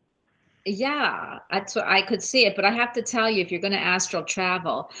 Yeah, that's what I could see it. But I have to tell you, if you're going to astral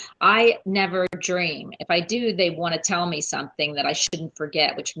travel, I never dream. If I do, they want to tell me something that I shouldn't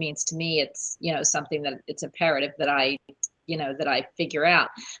forget, which means to me it's, something that it's imperative that I figure out.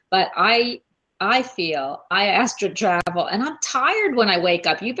 But I feel I astral travel and I'm tired when I wake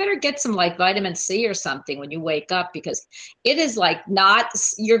up. You better get some like vitamin C or something when you wake up, because it is like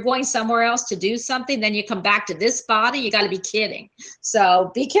you're going somewhere else to do something. Then you come back to this body. You got to be kidding.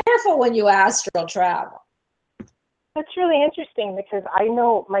 So be careful when you astral travel. That's really interesting, because I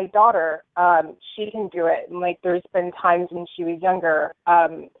know my daughter, she can do it. And like there's been times when she was younger,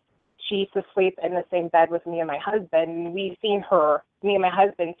 she used to sleep in the same bed with me and my husband. And me and my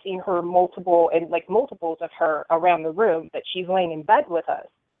husband seen her multiples of her around the room, that she's laying in bed with us.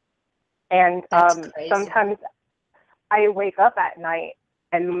 And sometimes I wake up at night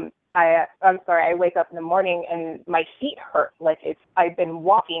and I wake up in the morning and my feet hurt. Like I've been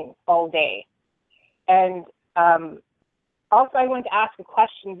walking all day. And also I wanted to ask a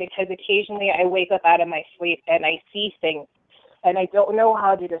question, because occasionally I wake up out of my sleep and I see things, and I don't know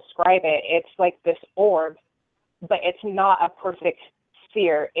how to describe it. It's like this orb, but it's not a perfect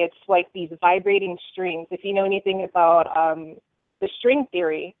sphere. It's like these vibrating strings. If you know anything about the string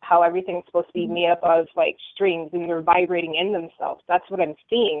theory, how everything's supposed to be made up of like strings and they're vibrating in themselves, that's what I'm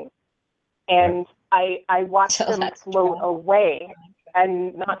seeing. And I watched them float away.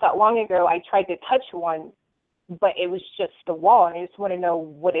 And not that long ago, I tried to touch one, but it was just the wall. And I just want to know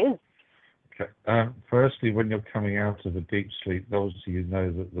what is. Okay. Firstly, when you're coming out of a deep sleep, obviously you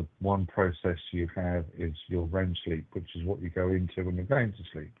know that the one process you have is your REM sleep, which is what you go into when you're going to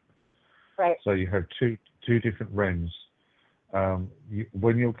sleep. Right. So you have two different REMs.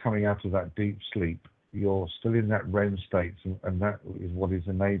 When you're coming out of that deep sleep, you're still in that REM state, and that is what is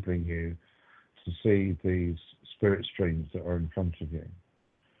enabling you to see these spirit streams that are in front of you.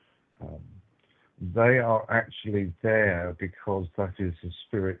 They are actually there because that is the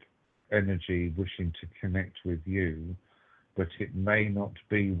spirit energy wishing to connect with you, but it may not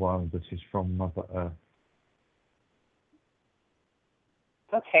be one that is from Mother Earth.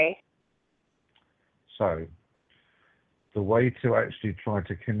 Okay. So the way to actually try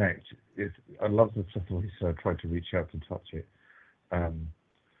to connect is, I love the stuff where you said try to reach out and touch it.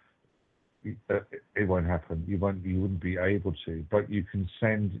 It won't happen. You wouldn't be able to, but you can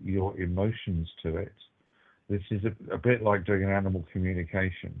send your emotions to it. This is a bit like doing an animal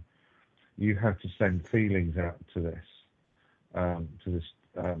communication. You have to send feelings out to this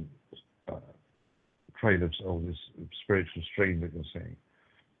trail of this spiritual stream that you're seeing,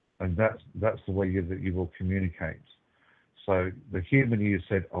 and that's the way that you will communicate. So the human you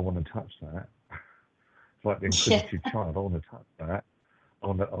said, I want to touch that. It's like the inquisitive child. I want to touch that. I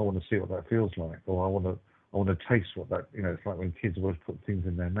want to see what that feels like, or I want to taste what that. It's like when kids always put things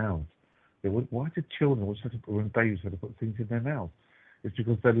in their mouths. Why did children always have to, when babies had to put things in their mouth? It's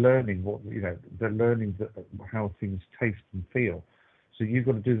because they're learning they're learning how things taste and feel. So you've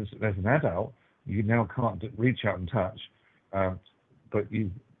got to do this as an adult. You now can't reach out and touch, but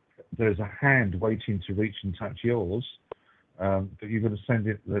there's a hand waiting to reach and touch yours, but you've got to send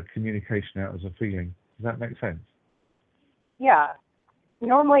the communication out as a feeling. Does that make sense? Yeah.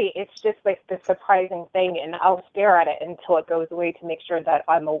 Normally it's just like the surprising thing, and I'll stare at it until it goes away to make sure that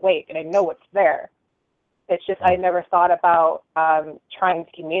I'm awake and I know it's there. It's just I never thought about trying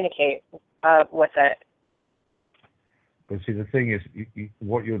to communicate with it. But see, the thing is,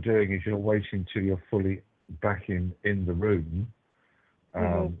 what you're doing is you're waiting till you're fully back in the room.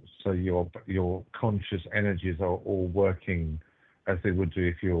 So your conscious energies are all working as they would do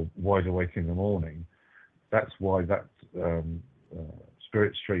if you're wide awake in the morning. That's why that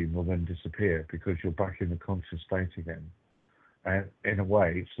spirit stream will then disappear, because you're back in the conscious state again. And in a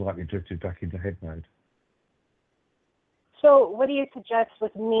way, it's slightly drifted back into head mode. So what do you suggest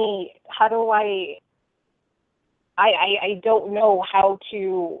with me? How do I don't know how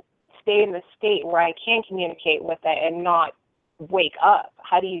to stay in the state where I can communicate with it and not wake up.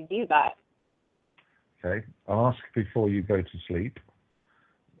 How do you do that? Okay. Ask before you go to sleep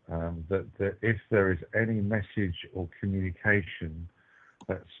that if there is any message or communication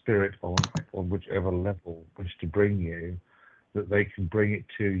that spirit on whichever level wish to bring you, that they can bring it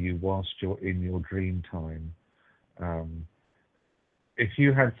to you whilst you're in your dream time. If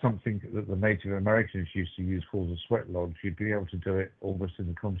you had something that the Native Americans used to use called a sweat lodge, you'd be able to do it almost in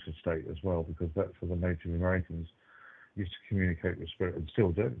the conscious state as well, because that's what the Native Americans used to communicate with spirit and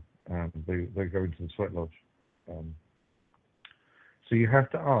still do. They go into the sweat lodge. So you have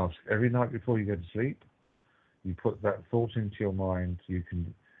to ask every night before you go to sleep. You put that thought into your mind. You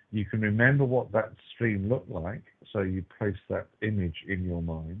can remember what that stream looked like, so you place that image in your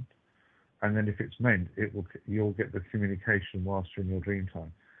mind, and then if it's meant, you'll get the communication whilst you're in your dream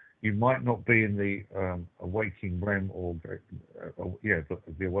time. You might not be in the awaking REM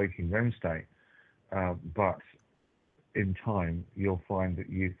the awaking REM state, but in time you'll find that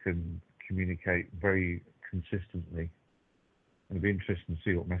you can communicate very consistently. It'll be interesting to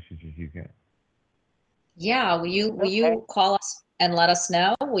see what messages you get. Yeah, will you call us and let us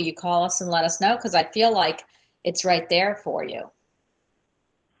know? Will you call us and let us know? Because I feel like it's right there for you.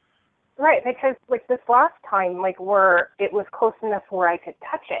 Right, because like this last time, like where it was close enough where I could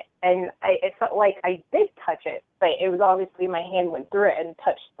touch it, and it felt like I did touch it, but it was obviously my hand went through it and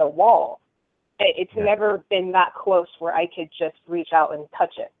touched the wall. It's never been that close where I could just reach out and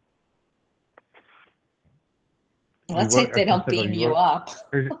touch it. Let's hope they don't beam you up.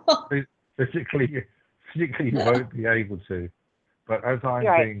 Physically, you won't be able to. But as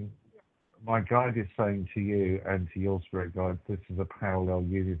my guide is saying to you and to your spirit guide, this is a parallel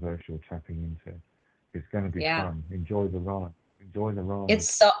universe you're tapping into. It's going to be fun. Enjoy the ride.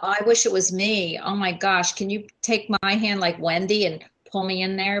 It's so. I wish it was me. Oh my gosh! Can you take my hand like Wendy and pull me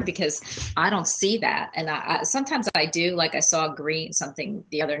in there, because I don't see that, and I sometimes I do. Like I saw green something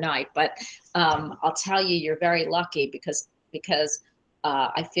the other night, but I'll tell you, you're very lucky because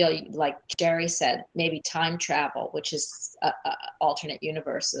I feel like Jerry said, maybe time travel, which is alternate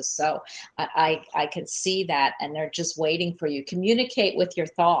universes. So I can see that, and they're just waiting for you. Communicate with your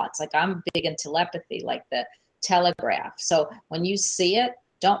thoughts. Like I'm big in telepathy, like the telegraph. So when you see it,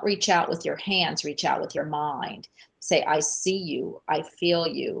 don't reach out with your hands, reach out with your mind. Say, I see you, I feel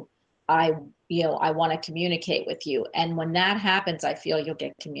you, I want to communicate with you. And when that happens, I feel you'll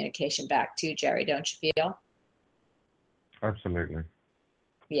get communication back too, Jerry, don't you feel? Absolutely.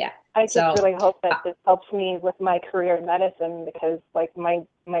 Yeah. I just really hope that this helps me with my career in medicine, because like my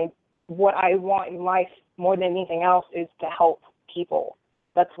what I want in life more than anything else is to help people.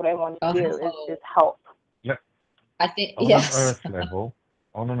 That's what I want to do is help. Yeah. I think on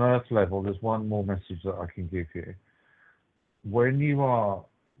an earth level, there's one more message that I can give you. When you are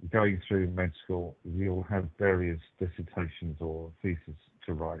going through med school, you'll have various dissertations or theses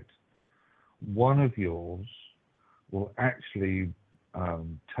to write. One of yours will actually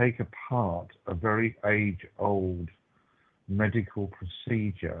take apart a very age-old medical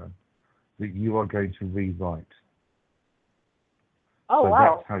procedure that you are going to rewrite. Oh, so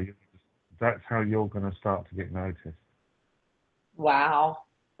wow. That's how you're going to start to get noticed. Wow.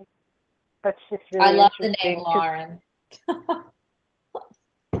 That's just really I love the name Lauren.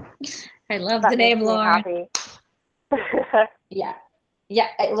 I love the name Lauren. Yeah. Yeah.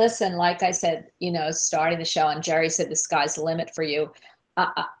 Listen, like I said, starting the show, and Jerry said the sky's the limit for you.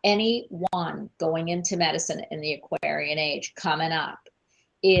 Anyone going into medicine in the Aquarian age coming up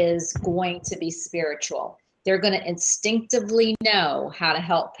is going to be spiritual. They're going to instinctively know how to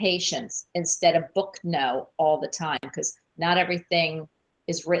help patients instead of book know all the time, because not everything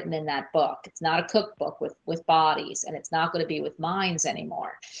is written in that book. It's not a cookbook with bodies, and it's not going to be with minds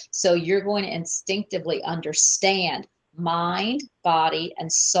anymore. So you're going to instinctively understand mind, body,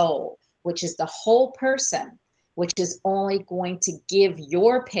 and soul, which is the whole person, which is only going to give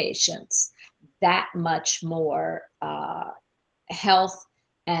your patients that much more health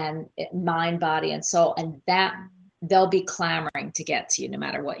and mind, body, and soul, and that they'll be clamoring to get to you no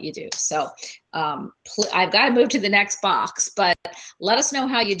matter what you do. So I've got to move to the next box, but let us know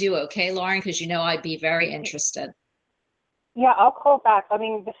how you do, okay, Lauren, because I'd be very interested. Yeah, I'll call back. I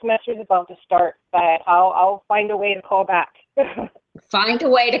mean, the semester is about to start, but I'll find a way to call back. find a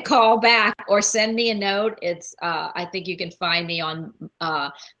way to call back or send me a note. It's I think you can find me on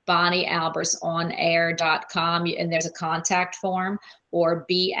bonniealbersonair.com, and there's a contact form, or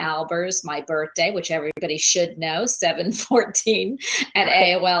B Albers, my birthday, which everybody should know, 714 at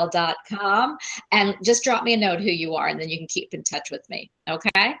AOL.com. And just drop me a note who you are, and then you can keep in touch with me.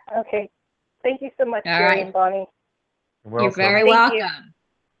 Okay? Okay. Thank you so much, All Jerry right. and Bonnie. You're very Thank you. welcome.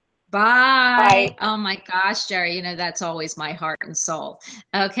 Bye. Bye. Oh my gosh, Jerry, you know, that's always my heart and soul.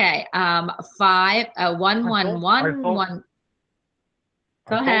 Okay. 111.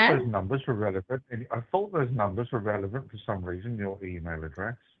 Go I ahead. thought those numbers were relevant. I thought those numbers were relevant for some reason, your email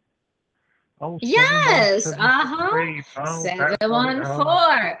address. Oh, Yes. 7173. Oh, that's what it-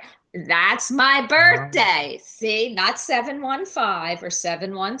 714. That's my birthday. See, not 715 or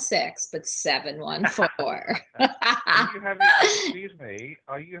 716, but 714. Are you having, excuse me,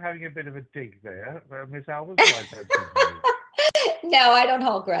 are you having a bit of a dig there, Miss Albers? I don't think so. No, I don't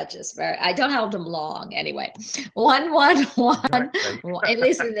hold grudges. I don't hold them long anyway. 111. Exactly. At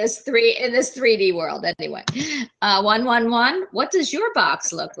least in this 3D world anyway. 111. What does your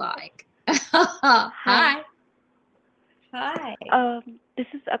box look like? Hi. Hi. This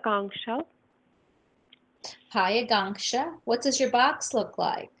is Akanksha. Hi, Akanksha. What does your box look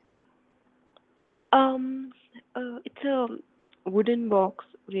like? It's a wooden box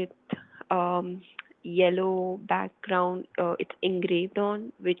with yellow background. It's engraved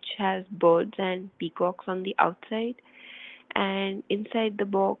on, which has birds and peacocks on the outside, and inside the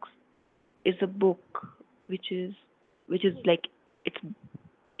box is a book, which is like it's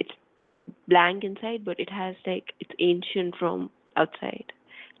blank inside, but it has like it's ancient from outside,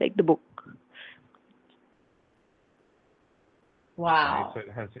 like the book. Wow. Okay,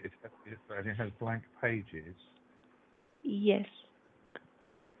 so it has blank pages. Yes.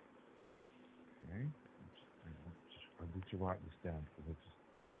 Okay. I need to write this down.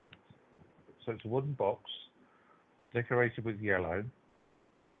 So it's a wooden box decorated with yellow.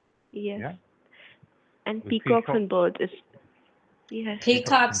 Yes. Yeah. And With peacocks and birds is. Yes.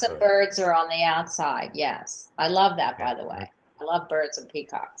 Peacocks and birds are on the outside. Yes. I love that, Yeah. by the way. I love birds and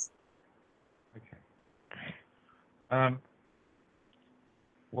peacocks. Okay.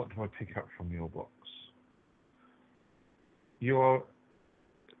 What do I pick up from your box? You're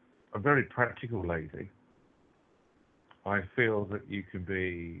a very practical lady. I feel that you can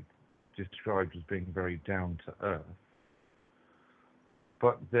be described as being very down to earth,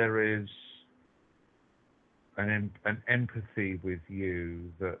 but there is an empathy with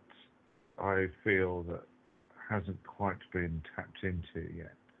you that I feel that hasn't quite been tapped into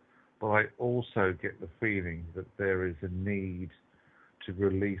yet. But I also get the feeling that there is a need to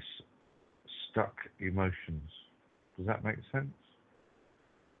release stuck emotions. Does that make sense?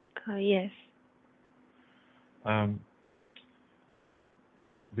 Yes.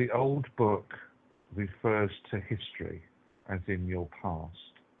 The old book refers to history, as in your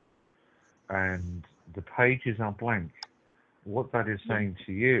past, and the pages are blank. What that is saying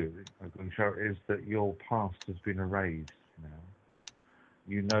to you, is that your past has been erased now.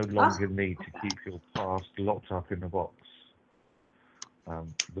 You no longer need to keep your past locked up in a box.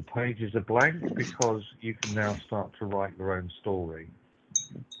 The pages are blank because you can now start to write your own story.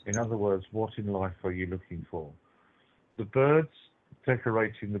 In other words, what in life are you looking for? The birds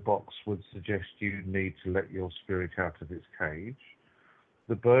decorating the box would suggest you need to let your spirit out of its cage.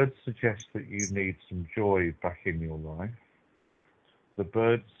 The birds suggest that you need some joy back in your life. The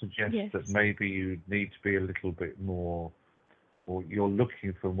birds suggest that maybe you need to be a little bit more, or you're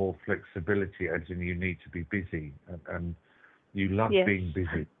looking for more flexibility, as in you need to be busy, and you love being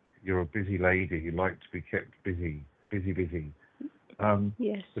busy. You're a busy lady. You like to be kept busy. The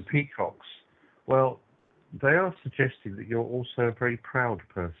peacocks, well, they are suggesting that you're also a very proud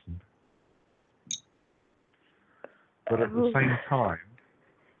person. But at the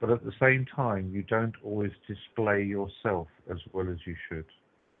same time, you don't always display yourself as well as you should.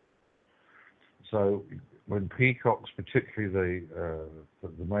 So when peacocks, particularly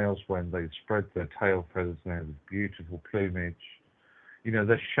the males, when they spread their tail feathers and they have beautiful plumage,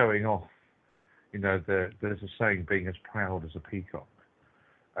 they're showing off. There's a saying, being as proud as a peacock.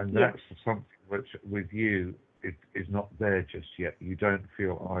 And that's something which, with you, it is not there just yet. You don't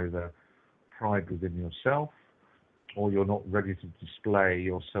feel either pride within yourself, or you're not ready to display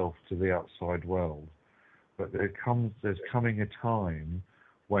yourself to the outside world. But there's coming a time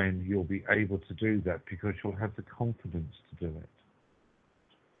when you'll be able to do that because you'll have the confidence to do it.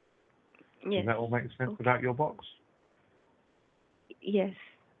 Does that all make sense about your box? Yes.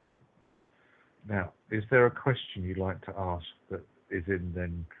 Now, is there a question you'd like to ask that is in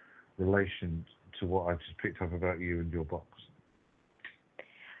then relation to what I just picked up about you and your box?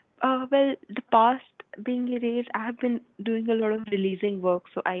 Well, the past being erased, I have been doing a lot of releasing work,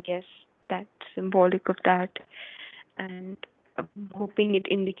 so I guess that's symbolic of that. And I'm hoping it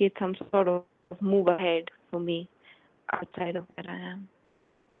indicates some sort of move ahead for me outside of where I am.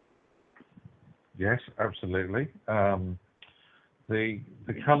 Yes, absolutely. The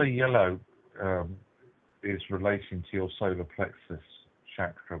color yellow is relating to your solar plexus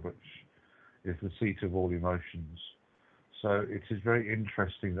chakra, which is the seat of all emotions. So it is very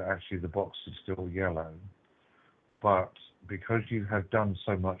interesting that actually the box is still yellow, but because you have done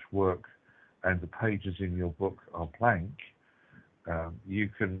so much work and the pages in your book are blank, you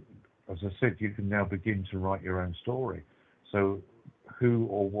can, as I said, you can now begin to write your own story. So who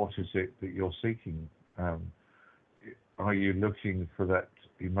or what is it that you're seeking? Are you looking for that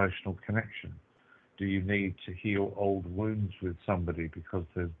emotional connection? Do you need to heal old wounds with somebody because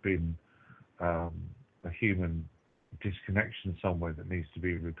there's been a human disconnection somewhere that needs to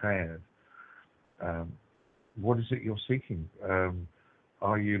be repaired? What is it you're seeking?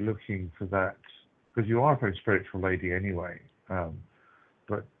 Are you looking for that? Because you are a very spiritual lady anyway.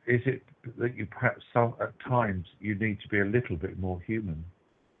 But is it that you perhaps at times you need to be a little bit more human?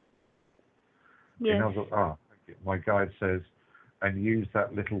 Yes. In other, my guide says, and use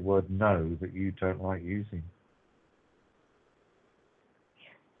that little word "no" that you don't like using.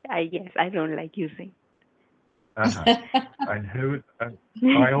 Yes, I don't like using. Uh-huh. And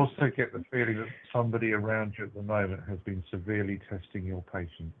I also get the feeling that somebody around you at the moment has been severely testing your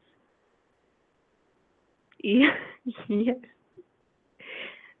patience. Yeah. Yes.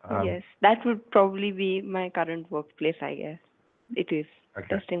 Yes, that would probably be my current workplace, I guess. It is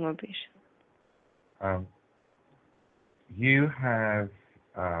testing my patience. You have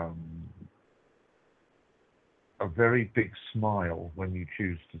a very big smile when you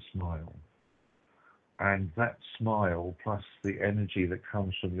choose to smile. And that smile plus the energy that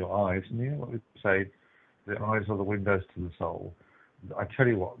comes from your eyes, and you know what we say, the eyes are the windows to the soul. I tell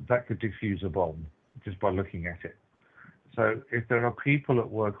you what, that could diffuse a bomb just by looking at it. So if there are people at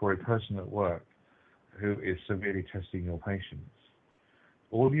work or a person at work who is severely testing your patience,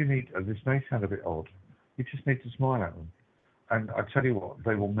 all you need, and this may sound a bit odd, you just need to smile at them. And I tell you what,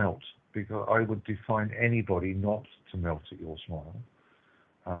 they will melt, because I would define anybody not to melt at your smile.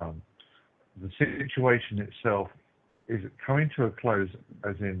 The situation itself is coming to a close,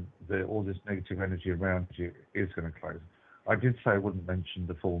 as in all this negative energy around you is going to close. I did say I wouldn't mention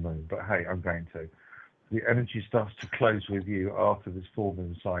the full moon, but hey, I'm going to. The energy starts to close with you after this full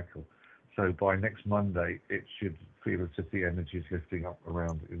moon cycle. So by next Monday, it should feel as if the energy is lifting up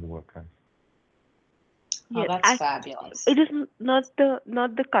around in the workplace. Oh, that's fabulous. It is not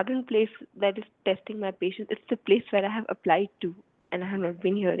the current place that is testing my patience. It's the place where I have applied to, and I have not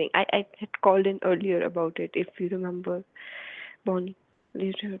been hearing. I had called in earlier about it, if you remember, Bonnie.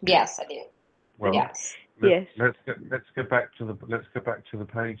 Yes, I do. Well, yes. Let's go back to the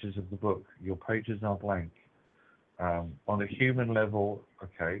pages of the book. Your pages are blank. On a human level,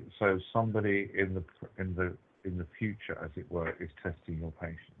 okay. So somebody in the future, as it were, is testing your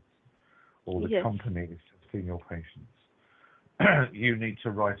patience, or the company is testing your patience. You need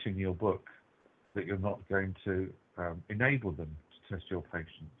to write in your book that you're not going to enable them to test your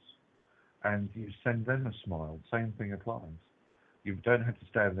patience, and you send them a smile. Same thing applies. You don't have to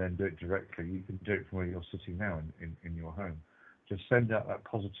stand there and do it directly. You can do it from where you're sitting now in your home. Just send out that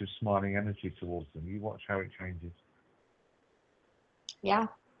positive, smiling energy towards them. You watch how it changes. Yeah.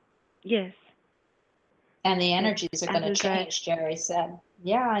 Yes. And the energies are going to change, Jerry said.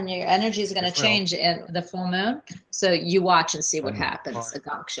 Yeah, and your energy is going to change in the full moon. So you watch and see what happens,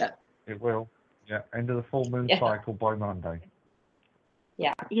 Akanksha. It will. Yeah, end of the full moon cycle by Monday.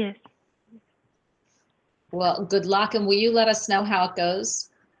 Yeah. Yes. Well, good luck, and will you let us know how it goes?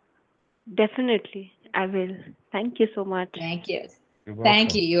 Definitely, I will. Thank you so much. Thank you. You're welcome.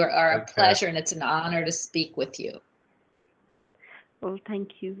 Thank you. You are a pleasure, and it's an honor to speak with you. Oh,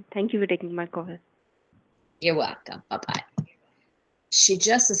 thank you. Thank you for taking my call. You're welcome. Bye-bye. She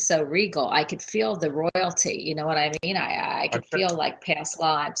just is so regal. I could feel the royalty. You know what I mean? I could feel like past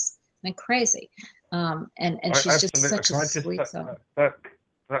lives. And crazy. And she's just such a sweet soul.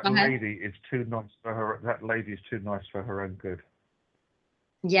 That lady is too nice for her. That lady is too nice for her own good.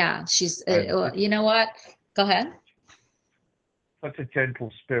 Yeah, she's. You know what? Go ahead. Such a gentle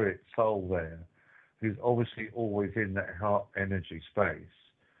spirit soul there, who's obviously always in that heart energy space.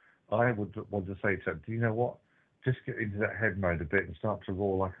 I would want to say to her, do you know what? Just get into that head mode a bit and start to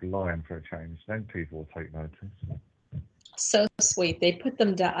roar like a lion for a change. Then people will take notice. So sweet. They put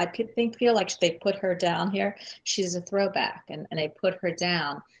them down. I feel like they put her down here. She's a throwback, and they put her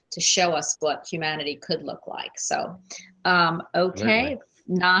down to show us what humanity could look like. So, okay.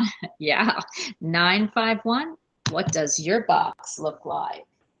 Nine, yeah, 951. What does your box look like?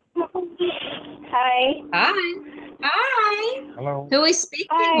 Hi. Hi. Hi. Hello. Who are we speaking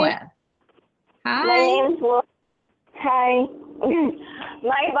Hi. with? Hi. My name's Laura. Hi.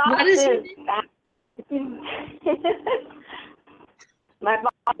 My box What is your my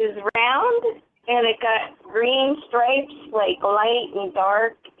box is round, and it got green stripes, like light and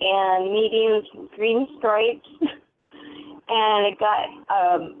dark, and medium green stripes, and it got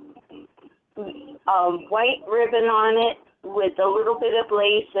a white ribbon on it with a little bit of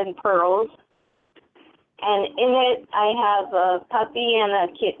lace and pearls. And in it, I have a puppy and a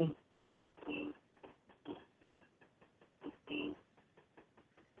kitten.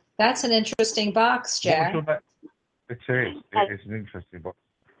 That's an interesting box, What was Jer. your name? It is. It is an interesting box.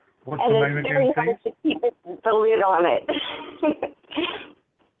 What's And the name it's again, very please? hard to keep the lid on it.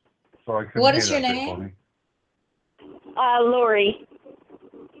 Sorry, I couldn't What hear is your that bit, name? Bonnie. Lori.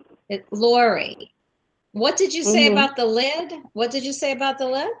 Lori. What did you say Mhm. about the lid? What did you say about the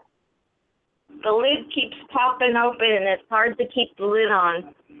lid? The lid keeps popping open, and it's hard to keep the lid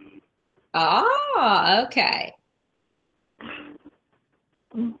on. Oh, okay.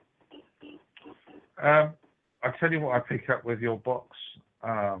 I'll tell you what I pick up with your box.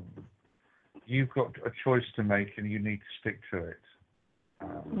 You've got a choice to make and you need to stick to it.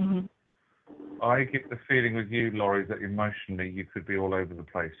 I get the feeling with you, Laurie, that emotionally you could be all over the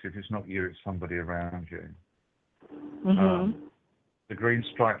place. If it's not you, it's somebody around you. The green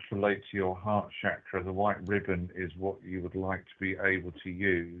stripes relate to your heart chakra. The white ribbon is what you would like to be able to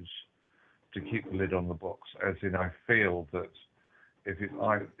use to keep the lid on the box. As in, I feel that if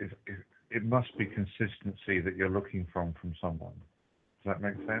it must be consistency that you're looking from someone. Does that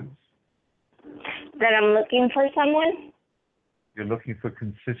make sense? That I'm looking for someone? You're looking for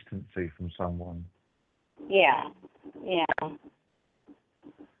consistency from someone. Yeah.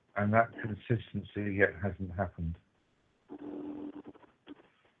 And that consistency yet hasn't happened.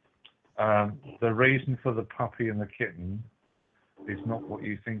 The reason for the puppy and the kitten is not what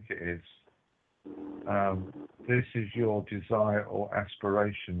you think it is. This is your desire or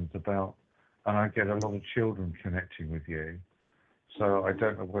aspirations about, and I get a lot of children connecting with you. So I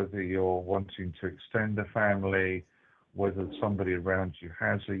don't know whether you're wanting to extend a family, whether somebody around you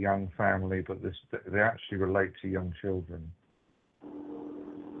has a young family, but they actually relate to young children.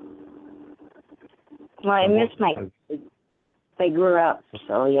 Well, I miss my kids. They grew up,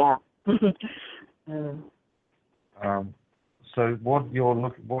 so yeah. So what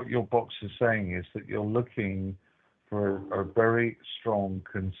your box is saying is that you're looking for a very strong,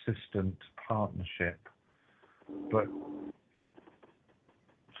 consistent partnership, but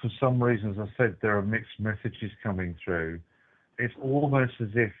for some reason, as I said, there are mixed messages coming through. It's almost as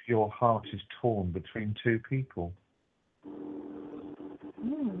if your heart is torn between two people.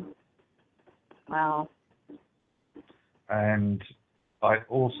 Wow. And I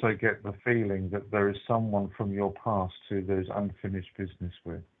also get the feeling that there is someone from your past who there's unfinished business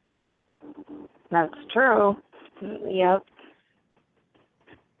with. That's true. Yep.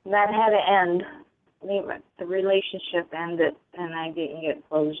 That had to end. The relationship ended, and I didn't get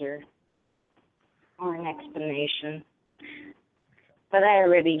closure or an explanation. But I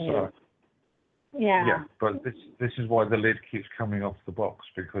already knew. So, yeah, but this is why the lid keeps coming off the box,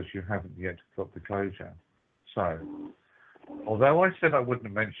 because you haven't yet got the closure. So, although I said I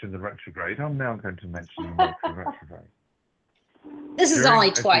wouldn't mention the retrograde, I'm now going to mention the Mercury retrograde. This is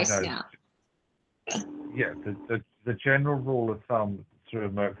only twice now. Yeah, the general rule of thumb through a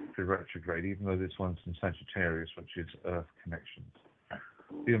Mercury retrograde, even though this one's in Sagittarius, which is Earth connections,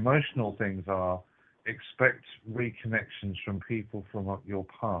 the emotional things are expect reconnections from people from your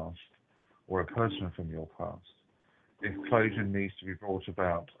past or a person from your past. If closure needs to be brought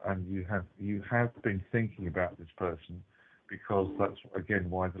about, and you have been thinking about this person, because that's again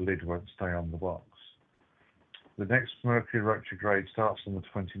why the lid won't stay on the box. The next Mercury retrograde starts on the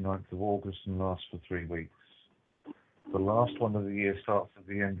 29th of August and lasts for 3 weeks. The last one of the year starts at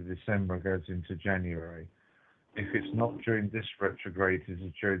the end of December and goes into January. If it's not during this retrograde, it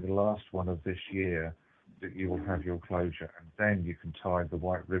is during the last one of this year that you will have your closure, and then you can tie the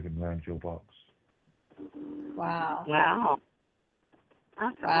white ribbon around your box. Wow. Wow.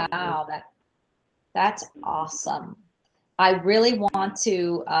 Wow. That's awesome. I really want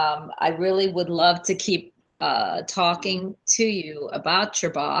to, I really would love to keep talking to you about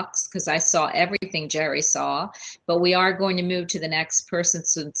your box, because I saw everything Jerry saw, but we are going to move to the next person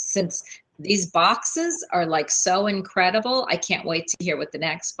since these boxes are like so incredible. I can't wait to hear what the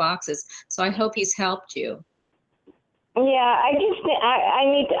next box is. So I hope he's helped you. Yeah, I'm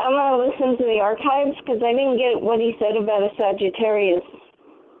going to listen to the archives, because I didn't get what he said about a Sagittarius.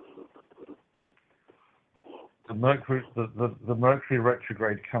 the Mercury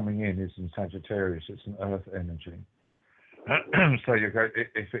retrograde coming in is in Sagittarius. It's an Earth energy. So you go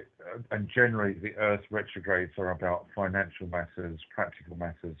and generally the Earth retrogrades are about financial matters, practical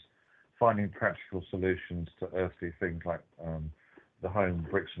matters, finding practical solutions to earthly things like the home,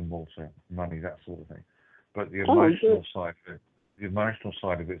 bricks and mortar, money, that sort of thing. But the emotional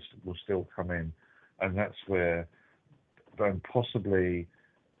side of it will still come in, and that's where possibly,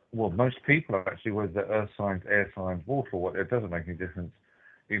 well, most people actually, whether they're earth signs, air signs, water, or what, it doesn't make any difference.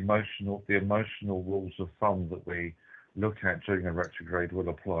 The emotional rules of thumb that we look at during a retrograde will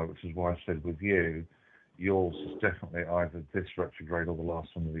apply, which is why I said with you, yours is definitely either this retrograde or the last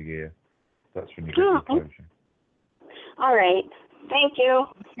one of the year. That's when you get your closure. All right. Thank you.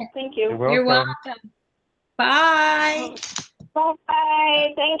 Thank you. You're welcome. Bye.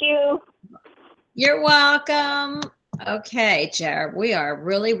 Bye. Thank you. You're welcome. Okay, Jared, we are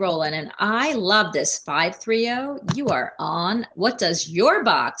really rolling, and I love this 530. You are on. What does your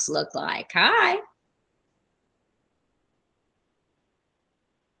box look like? Hi.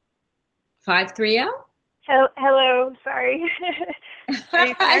 530. Hello. Sorry.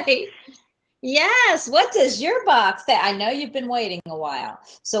 Hi. Yes. What does your box say? I know you've been waiting a while.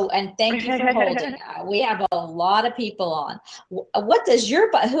 So, and thank you for holding. We have a lot of people on. What does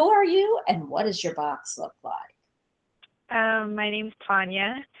who are you and what does your box look like? My name's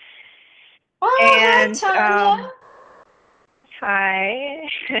Tanya. Oh, and, hi, Tanya.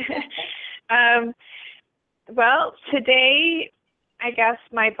 Hi. Well, today, I guess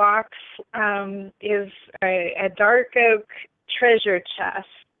my box is a dark oak treasure chest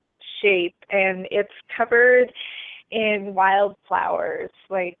shape, and it's covered in wildflowers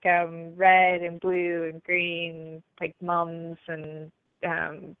like red and blue and green, like mums and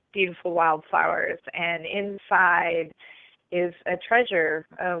beautiful wildflowers. And inside is a treasure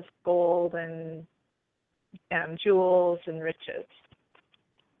of gold and jewels and riches.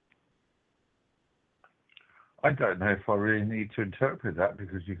 I don't know if I really need to interpret that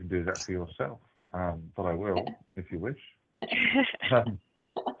because you can do that for yourself, but I will if you wish.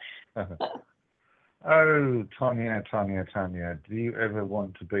 Oh, Tanya, do you ever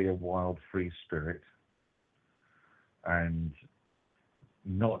want to be a wild free spirit and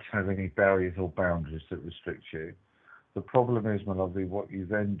not have any barriers or boundaries that restrict you? The problem is, my lovely, what you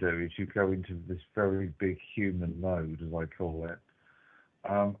then do is you go into this very big human mode, as I call it,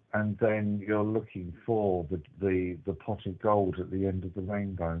 and then you're looking for the pot of gold at the end of the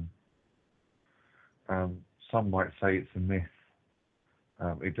rainbow. Some might say it's a myth.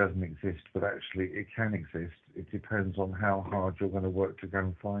 It doesn't exist, but actually it can exist. It depends on how hard you're going to work to go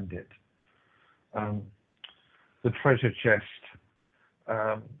and find it. The treasure chest.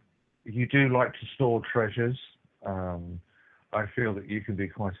 You do like to store treasures. I feel that you can be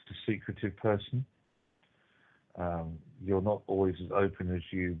quite a secretive person. You're not always as open as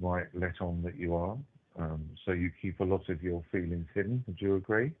you might let on that you are. So you keep a lot of your feelings hidden. Would you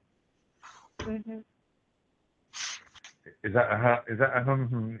agree? Mm-hmm. Is that a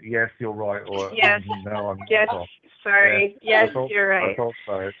yes, you're right, or yes, no, I'm yes, not. sorry, yeah, yes, you're right. I thought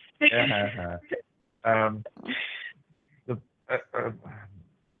so. The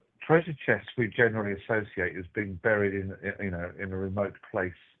treasure chests we generally associate as being buried in a remote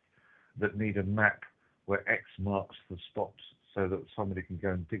place that need a map where X marks the spot so that somebody can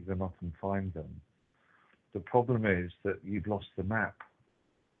go and dig them up and find them. The problem is that you've lost the map.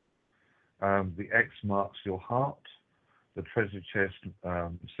 The X marks your heart. The treasure chest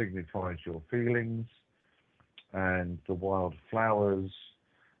signifies your feelings, and the wild flowers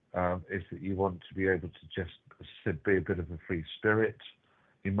is that you want to be able to just be a bit of a free spirit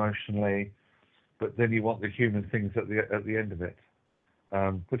emotionally, but then you want the human things at the end of it,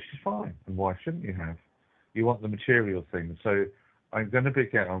 which is fine. And why shouldn't you have? You want the material things. So I'm going to to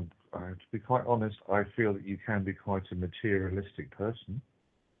be quite honest, I feel that you can be quite a materialistic person,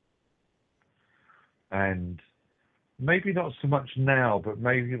 and maybe not so much now, but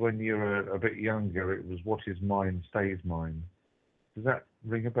maybe when you're a bit younger, it was what is mine stays mine. Does that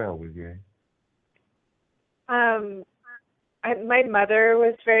ring a bell with you? My mother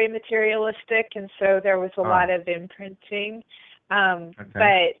was very materialistic, and so there was a lot of imprinting.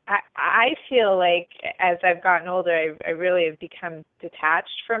 But I feel like as I've gotten older, I really have become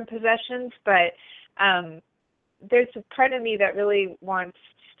detached from possessions. But there's a part of me that really wants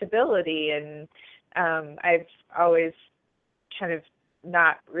stability, and I've always kind of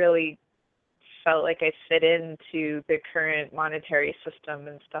not really felt like I fit into the current monetary system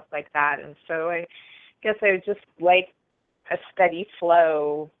and stuff like that. And so I guess I would just like a steady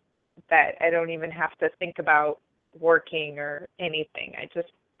flow that I don't even have to think about working or anything. I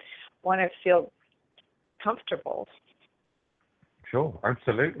just want to feel comfortable. Sure,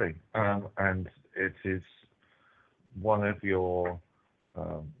 absolutely. And it is one of your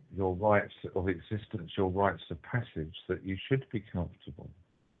rights of existence, your rites of passage, that you should be comfortable.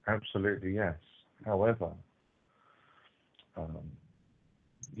 Absolutely, yes. However,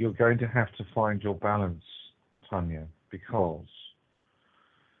 you're going to have to find your balance, Tanya, because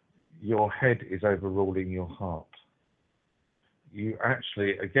your head is overruling your heart. You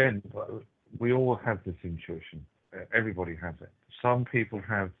actually, again, we all have this intuition. Everybody has it. Some people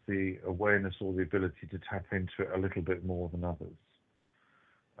have the awareness or the ability to tap into it a little bit more than others.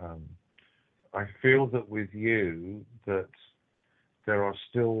 I feel that with you, that there are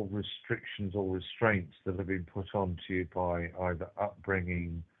still restrictions or restraints that have been put onto you by either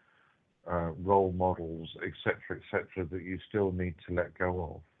upbringing, role models, etc., that you still need to let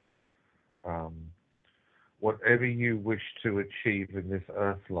go of. Whatever you wish to achieve in this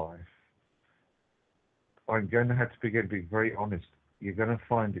earth life, I'm going to have to begin being very honest. You're going to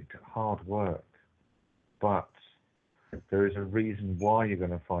find it hard work, but there is a reason why you're going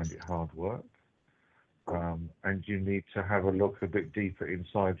to find it hard work, and you need to have a look a bit deeper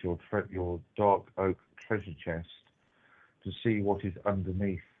inside your dark oak treasure chest to see what is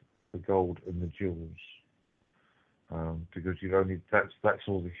underneath the gold and the jewels, because that's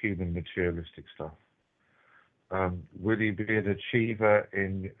all the human materialistic stuff. Will you be an achiever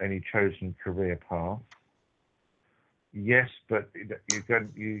in any chosen career path? Yes, but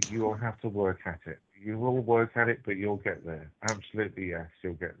you'll have to work at it. You will work at it, but you'll get there. Absolutely, yes,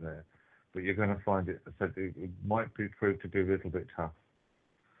 you'll get there. But you're going to find it might prove to be a little bit tough.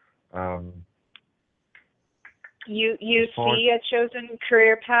 You see a chosen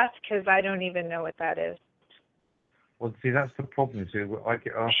career path? Because I don't even know what that is. Well, see, that's the problem. See, I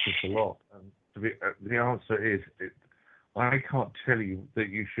get asked this a lot. The answer is, I can't tell you that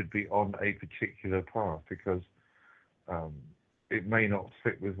you should be on a particular path, because it may not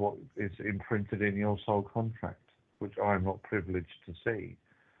fit with what is imprinted in your soul contract, which I'm not privileged to see.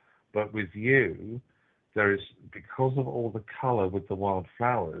 But with you, there is, because of all the colour with the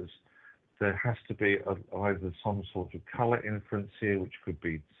wildflowers, there has to be either some sort of colour inference here, which could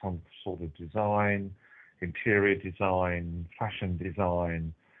be some sort of design, interior design, fashion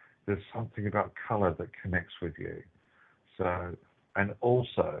design. There's something about colour that connects with you. So, and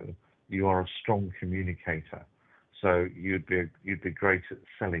also, you are a strong communicator. So you'd be great at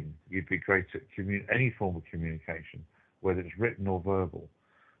selling. You'd be great at any form of communication, whether it's written or verbal.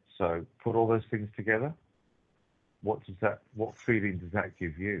 So put all those things together. What feeling does that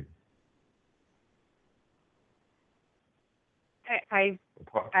give you? I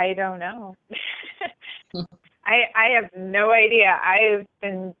don't know. I have no idea. I've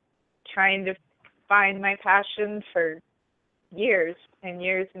been trying to find my passion for years and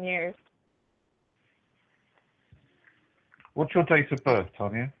years and years. What's your date of birth,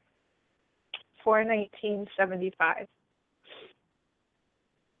 Tanya? 4/19/75.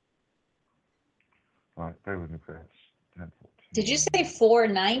 Right, bear with me, please. 10, 14. Did you say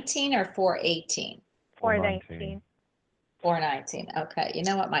 4/19 or 4/18? 4/19. 4/19. Okay. You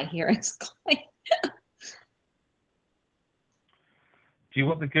know what? My hearing's going. Do you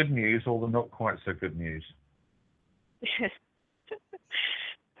want the good news or the not quite so good news?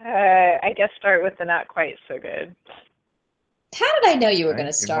 I guess start with the not quite so good. How did I know you were going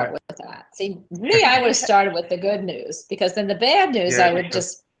to start with that? See, me, I would have started with the good news, because then the bad news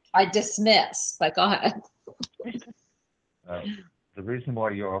I dismiss. But go ahead. The reason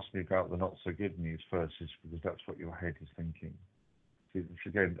why you asked me about the not so good news first is because that's what your head is thinking. See,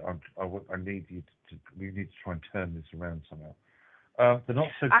 again, I need you to. We need to try and turn this around somehow. The not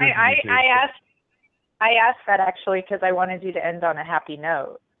so good news. I asked that actually because I wanted you to end on a happy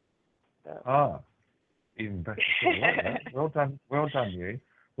note. So. Even better. I like that. Well done, you.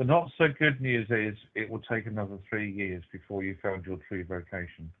 The not so good news is it will take another 3 years before you found your true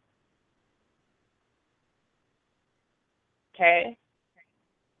vocation. Okay.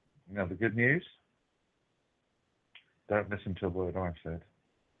 Now the good news. Don't listen to a word I've said.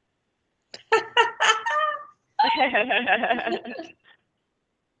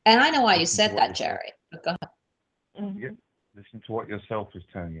 And I know why you said that, Jerry. But go ahead. Yeah. Listen to what yourself is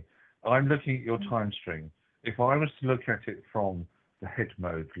telling you. I'm looking at your time string. If I was to look at it from the head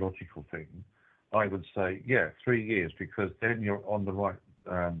mode logical thing, I would say, 3 years, because then you're on the right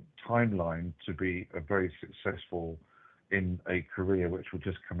timeline to be a very successful in a career which will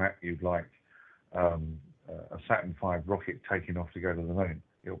just come at you like a Saturn V rocket taking off to go to the moon.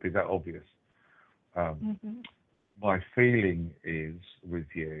 It'll be that obvious. My feeling is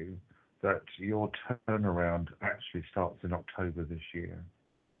with you that your turnaround actually starts in October this year.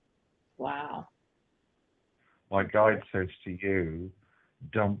 Wow. My guide says to you,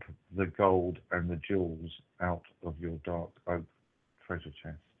 dump the gold and the jewels out of your dark oak treasure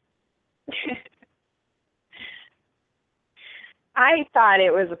chest. I thought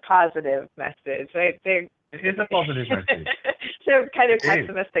it was a positive message. It is a positive message. So kind of It is.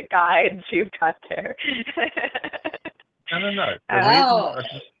 pessimistic guides you've got there. No. Oh.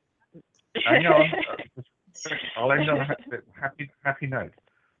 Hang on. I'll end on a happy note,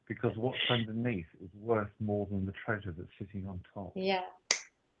 because what's underneath is worth more than the treasure that's sitting on top. Yeah,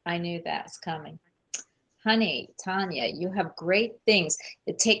 I knew that's coming. Honey, Tanya, you have great things.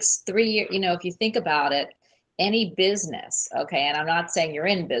 It takes 3 years, if you think about it, any business, okay, and I'm not saying you're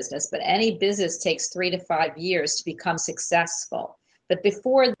in business, but any business takes 3 to 5 years to become successful. But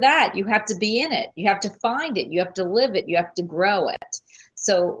before that, you have to be in it. You have to find it. You have to live it. You have to grow it.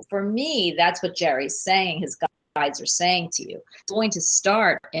 So for me, that's what Jerry's saying. His guides are saying to you. It's going to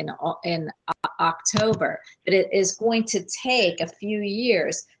start in October, but it is going to take a few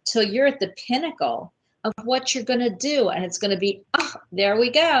years till you're at the pinnacle of what you're going to do. And it's going to be, there we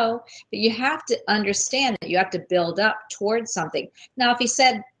go. But you have to understand that you have to build up towards something. Now, if he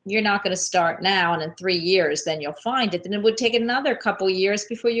said you're not going to start now and in 3 years, then you'll find it, then it would take another couple years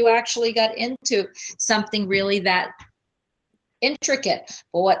before you actually got into something really that intricate.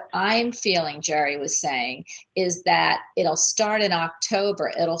 But what I'm feeling, Jerry was saying, is that it'll start in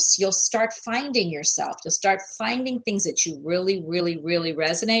October. You'll start finding yourself. You'll start finding things that you really, really, really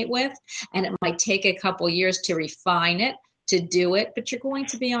resonate with. And it might take a couple years to refine it, to do it, but you're going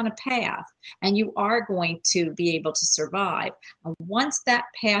to be on a path and you are going to be able to survive. And once that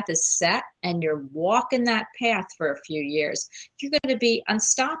path is set and you're walking that path for a few years, you're going to be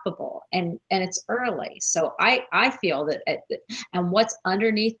unstoppable, and it's early. So I feel that, and what's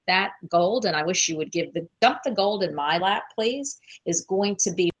underneath that gold, and I wish you would dump the gold in my lap, please, is going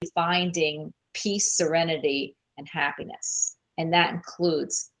to be finding peace, serenity, and happiness. And that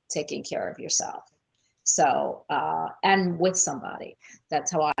includes taking care of yourself. So, and with somebody,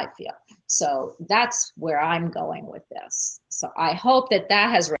 that's how I feel. So that's where I'm going with this. So I hope that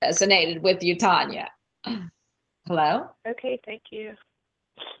has resonated with you, Tanya. Hello? Okay, thank you.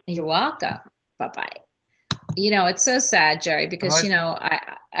 You're welcome. Bye-bye. It's so sad, Jerry, because, I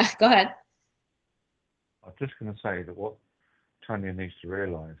go ahead. I'm just going to say that what Tanya needs to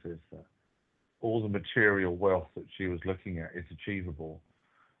realize is that all the material wealth that she was looking at is achievable,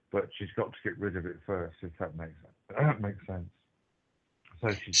 but she's got to get rid of it first, if that makes sense. So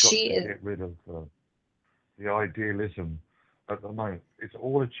she's got to get rid of the idealism at the moment. It's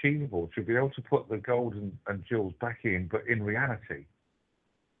all achievable. She'll be able to put the gold and jewels back in, but in reality.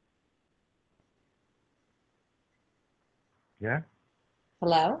 Yeah?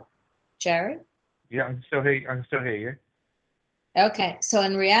 Hello? Jerry? Yeah, I can still hear you. Okay, so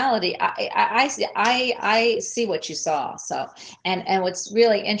in reality, I see what you saw. So, and what's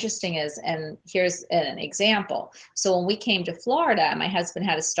really interesting is, and here's an example. So when we came to Florida, and my husband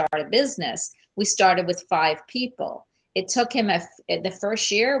had to start a business, we started with 5 people. It took him the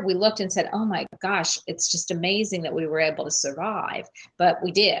first year, we looked and said, oh my gosh, it's just amazing that we were able to survive, but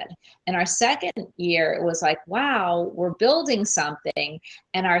we did. And our second year, it was like, wow, we're building something.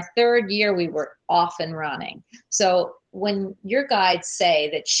 And our third year, we were off and running. So when your guides say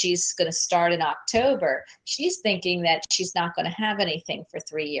that she's going to start in October, she's thinking that she's not going to have anything for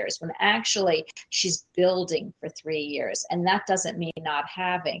 3 years, when actually she's building for 3 years. And that doesn't mean not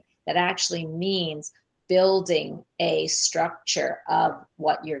having. That actually means building a structure of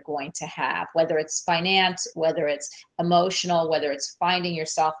what you're going to have, whether it's finance, whether it's emotional, whether it's finding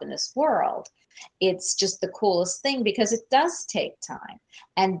yourself in this world. It's just the coolest thing, because it does take time.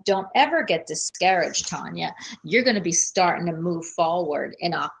 And don't ever get discouraged, Tanya. You're going to be starting to move forward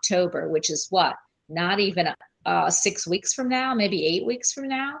in October, which is what? Not even 6 weeks from now, maybe 8 weeks from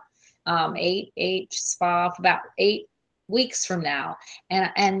now. About 8 weeks from now.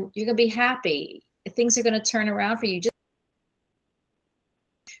 And you're going to be happy. Things are going to turn around for you.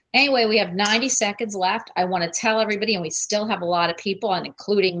 Anyway, we have 90 seconds left. I want to tell everybody, and we still have a lot of people, and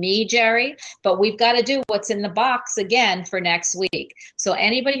including me, Jerry, but we've got to do what's in the box again for next week. So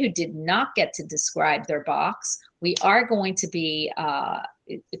anybody who did not get to describe their box, we are going to be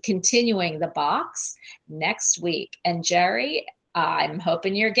continuing the box next week. And Jerry, I'm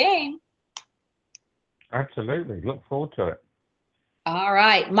hoping you're game. Absolutely. Look forward to it. All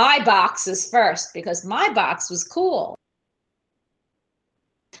right. My box is first, because my box was cool.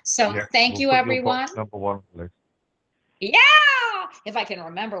 So thank you, everyone. Number 1 list. Yeah, if I can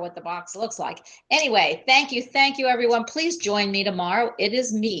remember what the box looks like. Anyway, thank you, everyone. Please join me tomorrow. It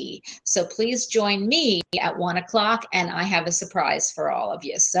is me. So please join me at 1:00, and I have a surprise for all of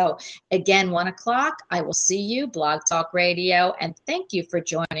you. So again, 1:00, I will see you, Blog Talk Radio, and thank you for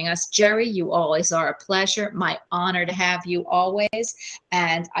joining us. Jerry, you always are a pleasure. My honor to have you always,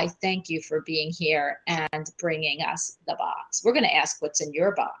 and I thank you for being here and bringing us the box. We're going to ask what's in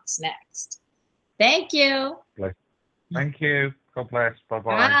your box next. Thank you. Thank you. God bless.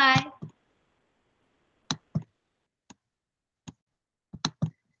 Bye-bye. Bye.